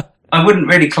yeah. I wouldn't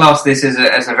really class this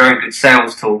as a very good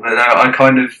sales tool, but I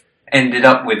kind of ended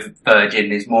up with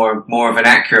Virgin is more of an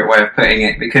accurate way of putting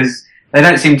it, because they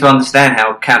don't seem to understand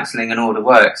how cancelling an order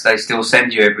works. They still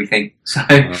send you everything. So.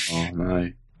 Oh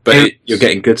no! But you're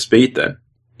getting good speed then.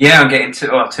 Yeah, I'm getting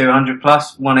to 200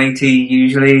 plus, 180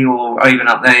 usually, or even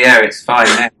up there. Yeah, it's fine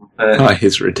now. But that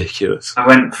is ridiculous. I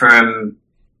went from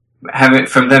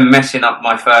them messing up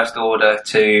my first order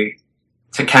to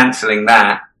cancelling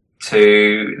that,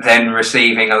 to then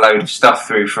receiving a load of stuff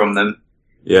through from them.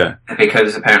 Yeah.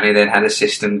 Because apparently they'd had a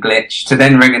system glitch, to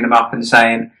then ringing them up and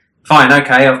saying, fine,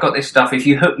 okay, I've got this stuff. If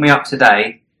you hook me up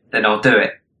today, then I'll do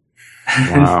it.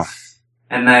 Wow.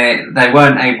 And they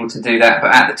weren't able to do that,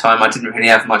 but at the time I didn't really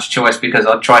have much choice, because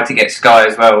I tried to get Sky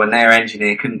as well, and their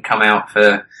engineer couldn't come out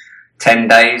for 10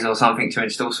 days or something to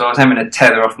install, so I was having to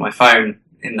tether off my phone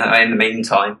in the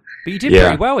meantime. But you did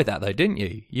pretty well with that though, didn't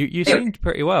you? You seemed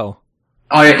pretty well.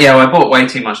 I bought way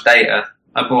too much data.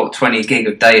 I bought 20 gig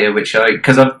of data,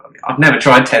 because I've never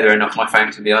tried tethering off my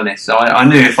phone, to be honest, so I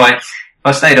knew if I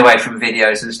stayed away from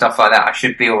videos and stuff like that, I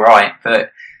should be alright,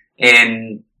 but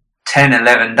in 10,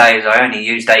 11 days, I only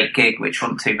used 8 gig, which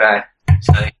wasn't too bad.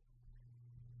 So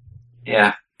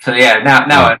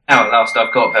now at last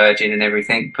I've got Virgin and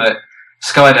everything, but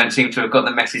Sky don't seem to have got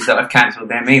the message that I've cancelled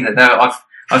them either. Though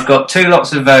I've got 2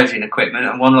 lots of Virgin equipment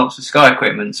and 1 lot of Sky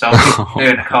equipment, so I'm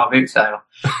doing a car boot sale.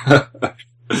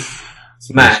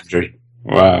 It's mad.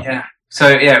 Wow. Yeah. So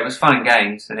yeah, it was fun and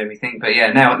games and everything, but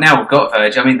yeah, now we've got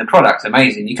Virgin. I mean, the product's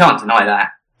amazing. You can't deny that.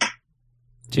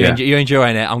 You're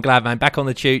enjoying it. I'm glad, man. Back on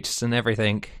the toots and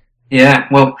everything. Yeah,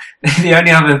 well, the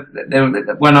only other,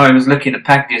 when I was looking at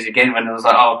packages again, when I was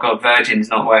like, oh god, Virgin's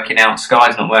not working out,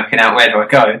 Sky's not working out, where do I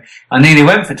go? I nearly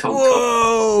went for TalkTalk.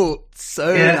 Whoa!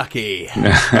 So lucky.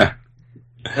 Where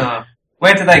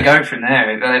do they go from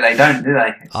there? They don't, do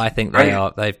they? I think they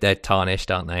are. They're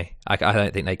tarnished, aren't they? I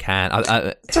don't think they can.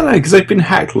 I don't know, because they've been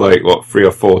hacked 3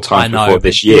 or 4 times before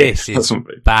this year. This is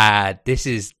bad. This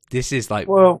is like...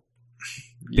 Well...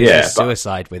 Yeah,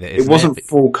 suicide with it. It wasn't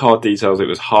full card details; it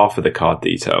was half of the card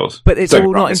details. But it's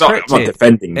all not encrypted. I'm not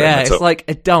defending them. Yeah, it's like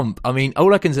a dump. I mean,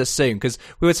 all I can assume, because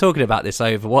we were talking about this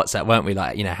over WhatsApp, weren't we?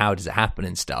 Like, how does it happen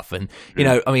and stuff? And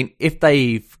I mean, if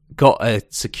they've got a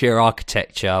secure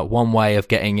architecture, one way of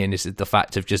getting in is the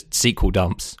fact of just SQL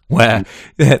dumps, where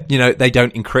they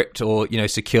don't encrypt or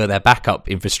secure their backup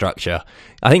infrastructure.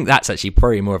 I think that's actually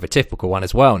probably more of a typical one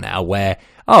as well now, where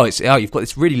you've got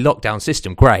this really locked down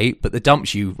system, great, but the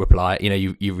dumps you reply,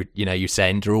 you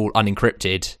send are all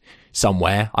unencrypted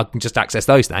somewhere. I can just access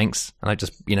those, thanks, and I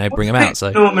just bring them out.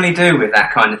 So normally do with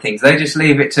that kind of things, they just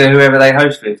leave it to whoever they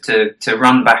host with to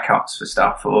run backups for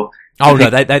stuff, or. Oh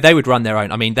no, they would run their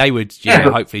own. I mean, they would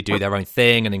hopefully do their own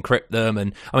thing and encrypt them,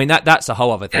 and I mean that's a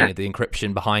whole other thing, the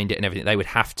encryption behind it and everything. They would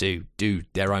have to do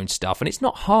their own stuff, and it's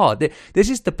not hard. This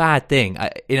is the bad thing.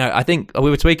 I think we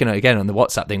were tweaking it again on the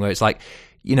WhatsApp thing, where it's like,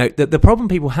 the problem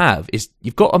people have is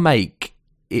you've got to make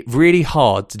it really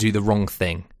hard to do the wrong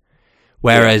thing,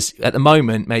 whereas at the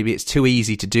moment maybe it's too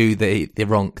easy to do the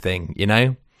wrong thing.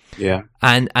 Yeah,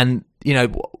 and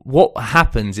what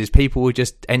happens is people will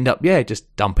just end up,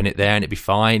 just dumping it there and it'd be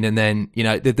fine. And then,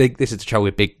 this is the trouble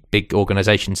with big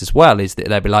organizations as well, is that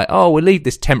they'll be like, oh, we'll leave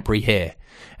this temporary here.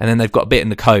 And then they've got a bit in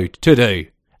the code to do,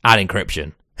 add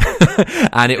encryption.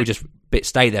 And it will just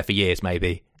stay there for years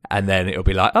maybe. And then it'll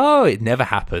be like, oh, it never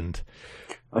happened.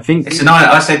 I think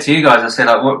I said to you guys, I said,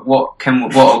 like,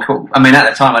 I mean, at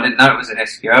the time I didn't know it was an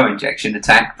SQL injection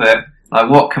attack, but like,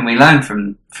 what can we learn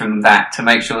from that to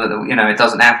make sure that, it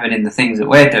doesn't happen in the things that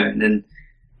we're doing? And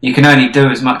you can only do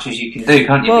as much as you can do,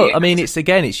 can't you? Well, I mean, it's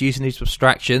using these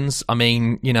abstractions. I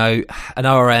mean, an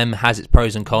ORM has its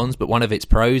pros and cons, but one of its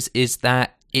pros is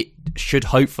that it should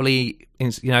hopefully,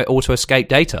 auto escape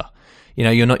data.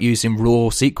 You're not using raw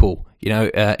SQL,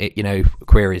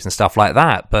 queries and stuff like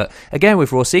that. But again,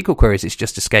 with raw SQL queries, it's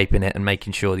just escaping it and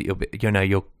making sure that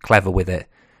you're clever with it.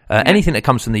 Anything that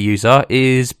comes from the user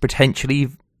is potentially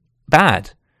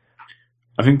bad.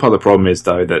 I think part of the problem is,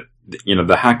 though, that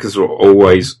the hackers are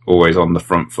always on the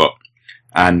front foot,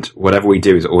 and whatever we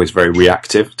do is always very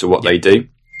reactive to what they do.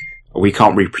 We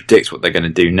can't really predict what they're going to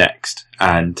do next,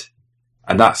 and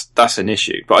that's an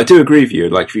issue. But I do agree with you.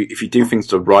 Like if you do things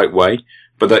the right way,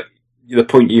 but the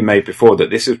point you made before that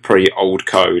this is pretty old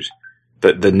code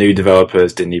that the new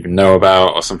developers didn't even know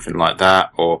about, or something like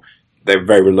that, or they're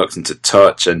very reluctant to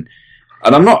touch. And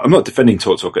I'm not defending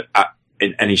TalkTalk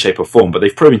in any shape or form, but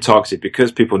they've probably been targeted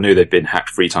because people knew they'd been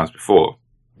hacked 3 times before.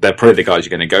 They're probably the guys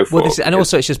you're going to go for. Well, and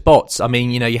also it's just bots. I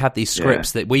mean, you have these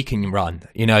scripts that we can run,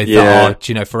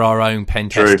 that are, for our own pen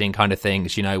testing kind of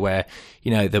things, where,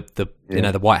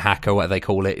 the white hacker, what they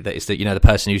call it, that is the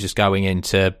person who's just going in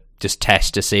to just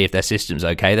test to see if their system's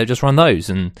okay. They'll just run those,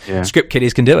 and script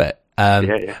kiddies can do it. By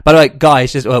the way,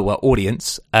 guys, just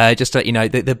audience, just to let you know,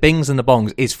 the bings and the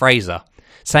bongs is Fraser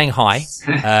saying hi,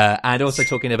 and also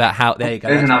talking about how there you go.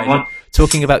 There's another one.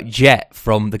 Talking about Jet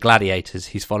from the Gladiators.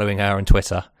 He's following her on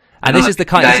Twitter. And this is the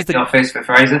kind of office for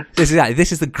Fraser.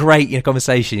 This is the great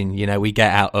conversation we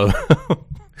get out of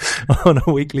on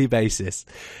a weekly basis.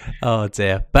 Oh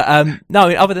dear. But no,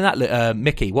 other than that,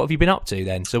 Mickey, what have you been up to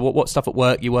then? So what stuff at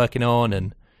work you working on?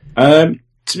 And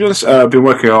to be honest, I've been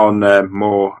working on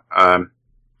more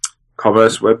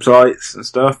commerce websites and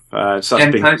stuff. So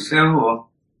Genpo still, or?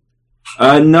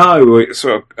 No, it's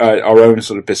sort of our own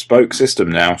sort of bespoke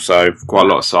system now. So quite a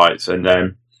lot of sites, and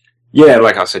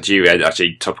like I said to you, Ed,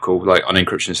 actually topical like on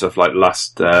encryption stuff. Like the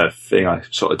last thing I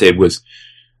sort of did was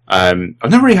I've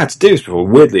never really had to do this before.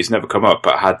 Weirdly, it's never come up,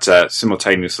 but I had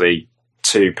simultaneously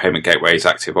 2 payment gateways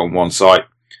active on one site.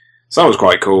 So that was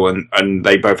quite cool, and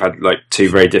they both had like 2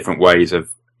 very different ways of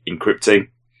encrypting,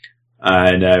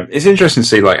 and it's interesting to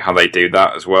see like how they do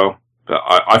that as well. But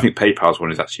I think PayPal's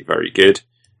one is actually very good.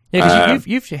 Yeah, because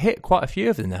you've hit quite a few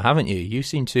of them now, haven't you? You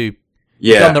seem to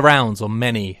have done the rounds on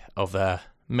many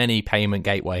payment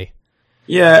gateway.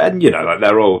 Yeah, and like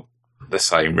they're all the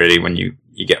same really when you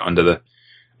get under the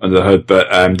hood. But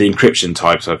the encryption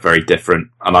types are very different,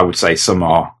 and I would say some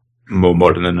are more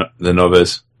modern than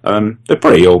others. They're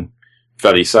probably all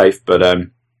fairly safe, but I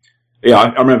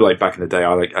remember like back in the day,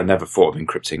 I never thought of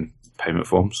encrypting payment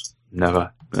forms.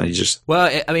 Never. You just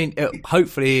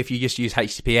hopefully, if you just use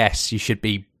HTTPS, you should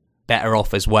be better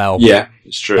off as well. Yeah,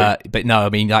 it's true. But no, I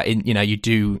mean, like, you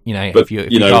do, if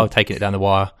you are taking it down the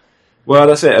wire. Well,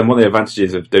 that's it. And one of the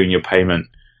advantages of doing your payment,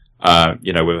 with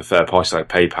a third party like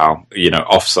PayPal,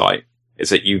 offsite, is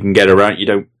that you can get around. You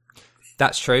don't.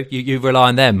 That's true. You rely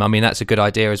on them. I mean, that's a good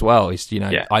idea as well. Is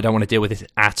I don't want to deal with this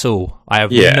at all. I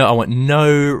want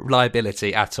no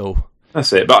liability at all.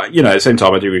 That's it. But, at the same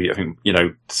time, I think,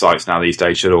 sites now these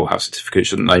days should all have certificates,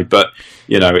 shouldn't they? But,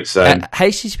 it's...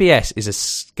 HTTPS is a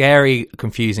scary,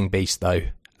 confusing beast, though.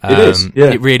 It is,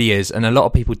 yeah. It really is. And a lot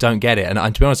of people don't get it.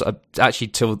 And to be honest,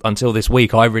 actually, until this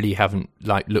week, I really haven't,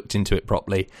 looked into it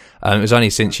properly. It was only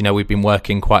since, we've been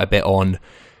working quite a bit on,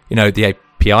 the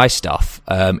API stuff,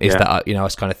 that, I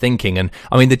was kind of thinking. And,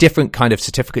 I mean, the different kind of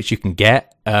certificates you can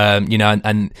get,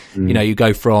 you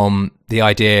go from the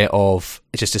idea of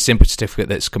just a simple certificate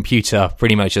that's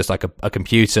pretty much just like a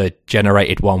computer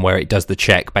generated one where it does the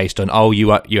check based on, you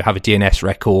have a DNS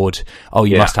record,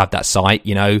 you must have that site,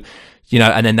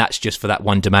 and then that's just for that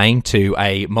one domain, to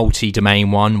a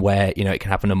multi-domain one where, it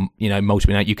can happen on,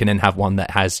 multiple, you can then have one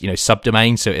that has,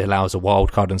 subdomains, so it allows a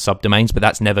wildcard on subdomains, but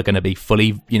that's never going to be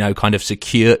fully, kind of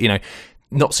secure,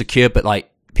 not secure, but like,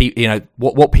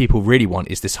 what people really want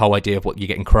is this whole idea of what you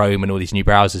get in Chrome and all these new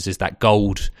browsers is that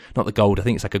gold, not the gold, I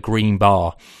think it's like a green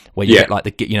bar where you get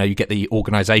like you get the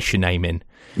organization name in.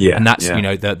 Yeah. And that's,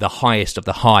 the highest of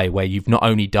the high, where you've not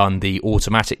only done the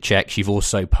automatic checks, you've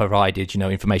also provided,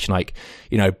 information like,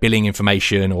 billing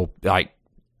information or like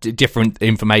different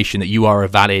information that you are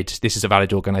this is a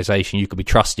valid organization, you could be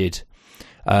trusted.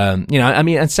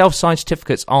 And self-signed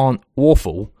certificates aren't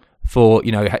awful for,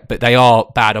 but they are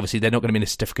bad. Obviously, they're not going to be in a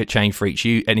certificate chain for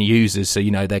any users. So,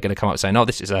 they're going to come up saying,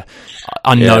 this is a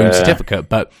unknown certificate.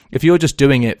 But if you're just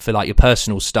doing it for like your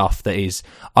personal stuff, that is,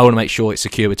 I want to make sure it's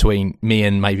secure between me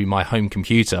and maybe my home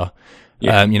computer,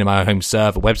 my home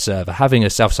server, web server, having a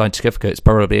self-signed certificate is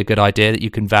probably a good idea that you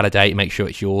can validate and make sure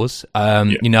it's yours.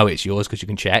 It's yours because you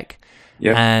can check.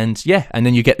 Yeah. And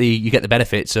then you get the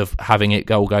benefits of having it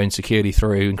going securely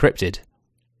through encrypted.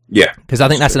 Yeah, because I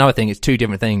think that's another thing. It's 2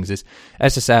 different things. Is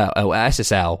SSL,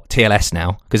 TLS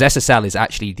now, because SSL is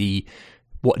actually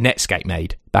what Netscape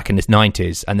made back in the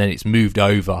 90s, and then it's moved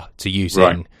over to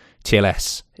using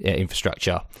TLS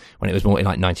infrastructure when it was more in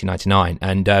like 1999.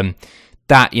 And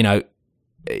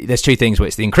there's 2 things where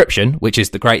it's the encryption, which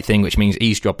is the great thing, which means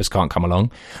eavesdroppers can't come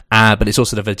along, but it's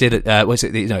also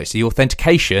it's the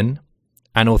authentication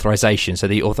and authorization. So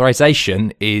the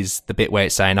authorization is the bit where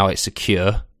it's saying, oh, it's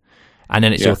secure. And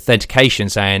then it's authentication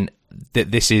saying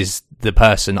that this is the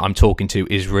person I'm talking to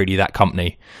is really that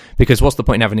company. Because what's the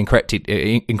point in having an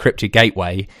encrypted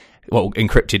gateway,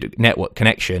 encrypted network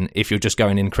connection, if you're just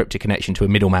going encrypted connection to a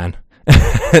middleman?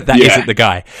 That isn't the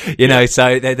guy, know.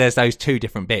 So there's those two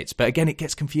different bits. But again, it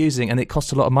gets confusing and it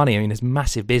costs a lot of money. I mean, there's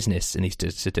massive business in these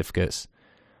certificates.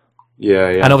 Yeah.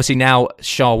 And obviously now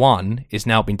SHA-1 is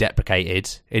now been deprecated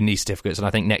in these certificates, and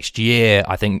I think next year,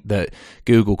 I think that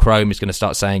Google Chrome is going to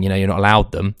start saying, you're not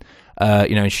allowed them.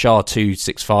 And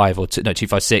SHA-265 or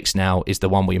 256 now is the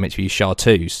one where you're meant to use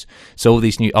SHA-2s. So all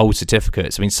these new old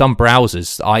certificates, I mean, some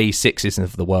browsers, IE6s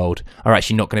of the world, are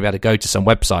actually not going to be able to go to some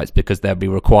websites because they'll be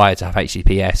required to have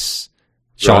HTTPS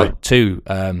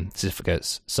SHA-2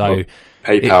 certificates. So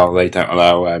PayPal, they don't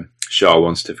allow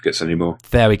SHA-1 certificates anymore.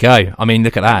 There we go. I mean,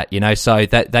 look at that, so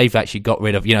that they've actually got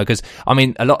rid of, because I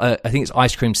mean, a lot, I think it's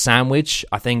Ice Cream Sandwich.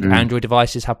 I think Android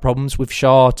devices have problems with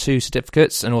SHA-2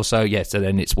 certificates, and also, so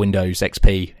then it's Windows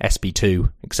XP,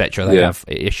 SP2, etc. They have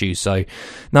issues. So,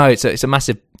 no, it's a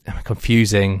massive,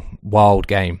 confusing, wild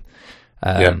game.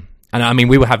 And I mean,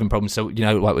 we were having problems. So,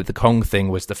 like with the Kong thing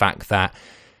was the fact that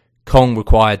Kong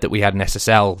required that we had an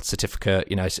SSL certificate,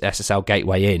 SSL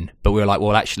gateway in, but we were like,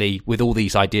 well, actually, with all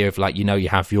these idea of like, you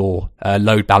have your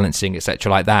load balancing,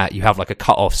 etc., like that, you have like a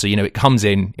cutoff. So it comes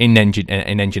in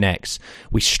Nginx,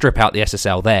 we strip out the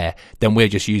SSL there, then we're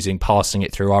just passing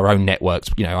it through our own networks,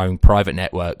 our own private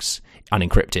networks,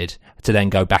 unencrypted, to then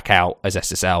go back out as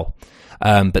SSL.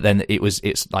 But then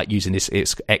it's like using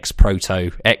it's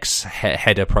X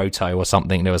header proto or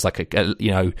something. There was like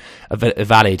a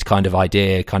valid kind of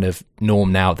idea, kind of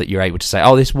norm now that you're able to say,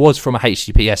 oh, this was from a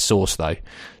HTTPS source though.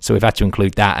 So we've had to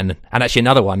include that. And actually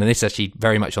another one, and this is actually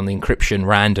very much on the encryption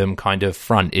random kind of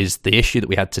front, is the issue that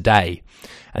we had today.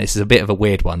 And this is a bit of a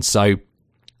weird one. So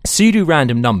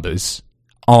pseudo-random numbers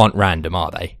aren't random, are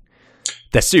they?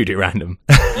 They're pseudo-random.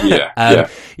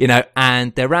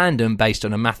 And they're random based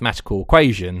on a mathematical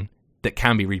equation that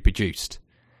can be reproduced.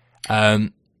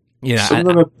 Some of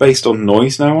them are based on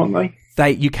noise now, aren't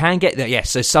they? You can get that, yes.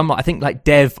 So some, I think like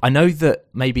Dev, I know that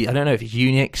maybe, I don't know if it's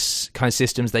Unix kind of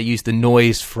systems, they use the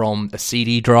noise from a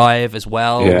CD drive as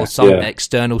well, or some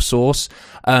external source.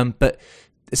 But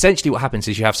essentially what happens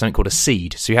is you have something called a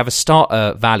seed. So you have a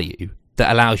starter value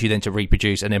that allows you then to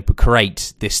reproduce and then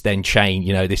create this then chain,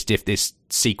 this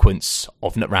sequence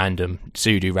of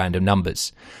pseudo-random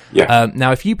numbers.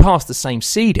 Now, if you pass the same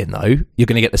seed in, though, you're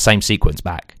going to get the same sequence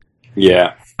back.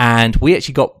 And we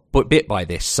actually got bit by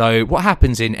this. So what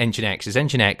happens in Nginx is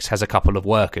Nginx has a couple of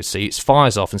workers. So it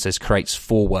fires off and says creates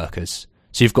 4 workers.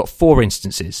 So you've got 4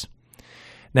 instances.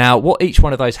 Now, what each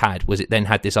one of those had was it then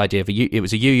had this idea of it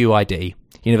was a UUID,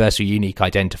 Universal Unique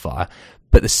Identifier,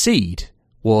 but the seed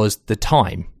was the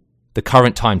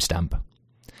current timestamp.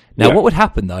 Now, what would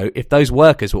happen, though, if those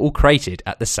workers were all created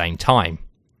at the same time?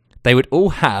 They would all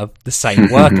have the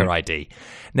same worker ID.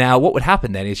 Now, what would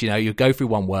happen then is, you'd go through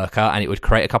one worker and it would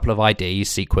create a couple of IDs,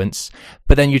 sequence,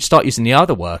 but then you'd start using the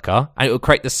other worker and it would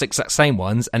create the exact same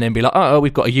ones and then be like, oh,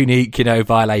 we've got a unique,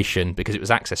 violation because it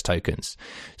was access tokens.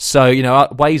 So,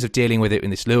 ways of dealing with it in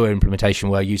this Lua implementation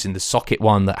were using the socket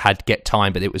one that had get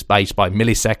time, but it was based by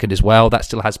millisecond as well. That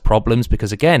still has problems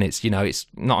because, again, it's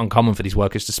not uncommon for these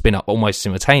workers to spin up almost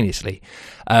simultaneously.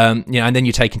 And then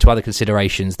you take into other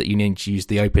considerations that you need to use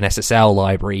the OpenSSL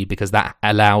library because that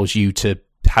allows you to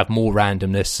have more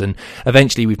randomness, and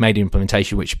eventually we've made an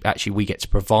implementation which actually we get to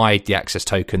provide the access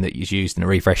token that is used in a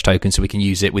refresh token so we can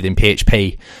use it within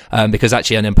PHP because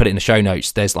actually, and then put it in the show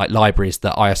notes, there's like libraries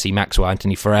that IRC Maxwell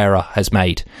Anthony Ferreira has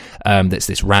made that's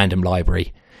this random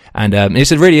library, and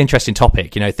it's a really interesting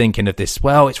topic, thinking of this,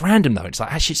 well, it's random though, it's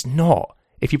like actually it's not.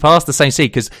 If you pass the same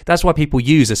seed, because that's why people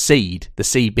use a seed, the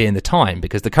seed being the time,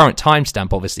 because the current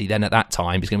timestamp, obviously, then at that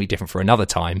time is going to be different for another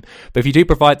time. But if you do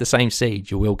provide the same seed,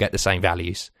 you will get the same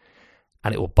values,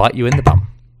 and it will bite you in the bum.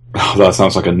 Oh, that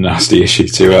sounds like a nasty issue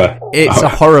to... It's a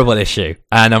horrible issue,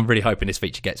 and I'm really hoping this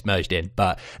feature gets merged in.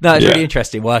 But no, it's really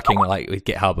interesting working like with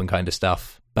GitHub and kind of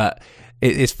stuff. But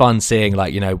it's fun seeing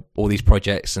all these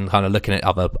projects and kind of looking at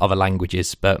other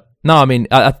languages. But no, I mean,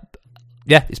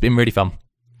 it's been really fun.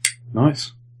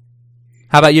 Nice.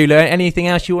 How about you, Lou? Anything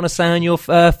else you want to say on your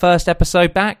first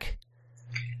episode back?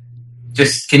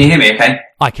 Can you hear me okay?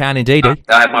 I can indeed. I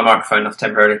had my microphone off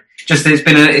temporarily. It's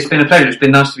been a pleasure. It's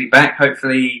been nice to be back.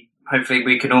 Hopefully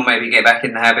we can all maybe get back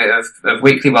in the habit of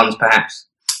weekly ones, perhaps.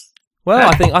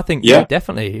 Well, I think Yeah.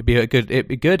 definitely it'd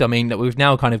be good. I mean, we've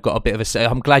now kind of got a bit of a set.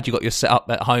 I'm glad you got your setup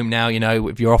at home now, you know,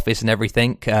 with your office and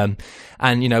everything.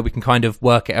 And you know, we can kind of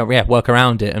work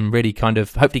around it and really kind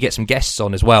of hopefully get some guests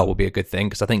on as well will be a good thing,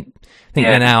 because I think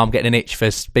now I'm getting an itch for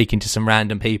speaking to some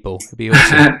random people. It'd be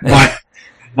awesome.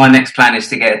 My next plan is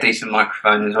to get a decent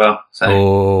microphone as well.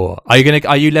 So, are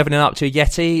you leveling up to a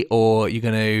Yeti, or are you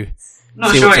going to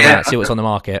see what's on the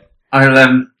market?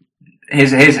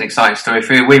 Here's an exciting story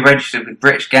for you. We registered with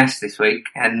British Gas this week,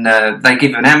 and they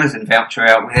give an Amazon voucher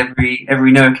out with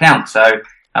every new account. So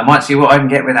I might see what I can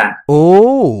get with that.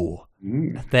 Oh,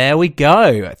 there we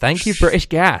go. Thank you, British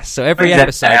Gas. So every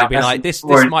episode will be like, this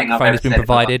microphone has been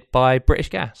provided by British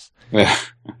Gas. Yeah,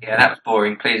 that was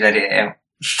boring. Please edit it out.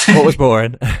 What was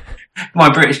boring?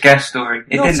 My British Gas story.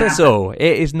 Not at all. It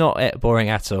is not boring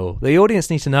at all. The audience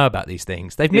needs to know about these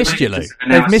things. They've missed you, Lou.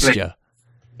 They've missed you.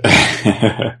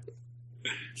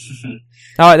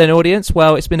 All right then, audience.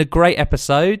 Well, it's been a great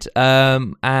episode,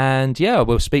 and yeah,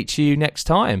 we'll speak to you next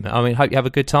time. I mean, hope you have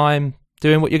a good time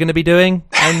doing what you're going to be doing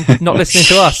and not listening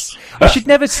to us. I should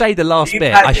never say the last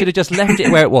bit. I should have just left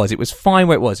it where it was. It was fine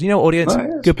where it was. You know, audience.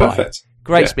 Goodbye. Perfect.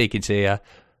 Great speaking to you.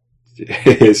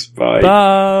 Yes, bye.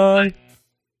 Bye.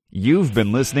 You've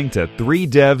been listening to Three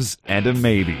Devs and a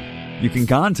Maybe. You can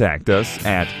contact us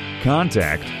at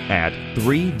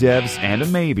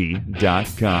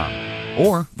contact@3devsandamaybe.com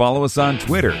or follow us on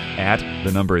Twitter at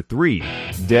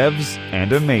 3devs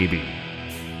and a maybe.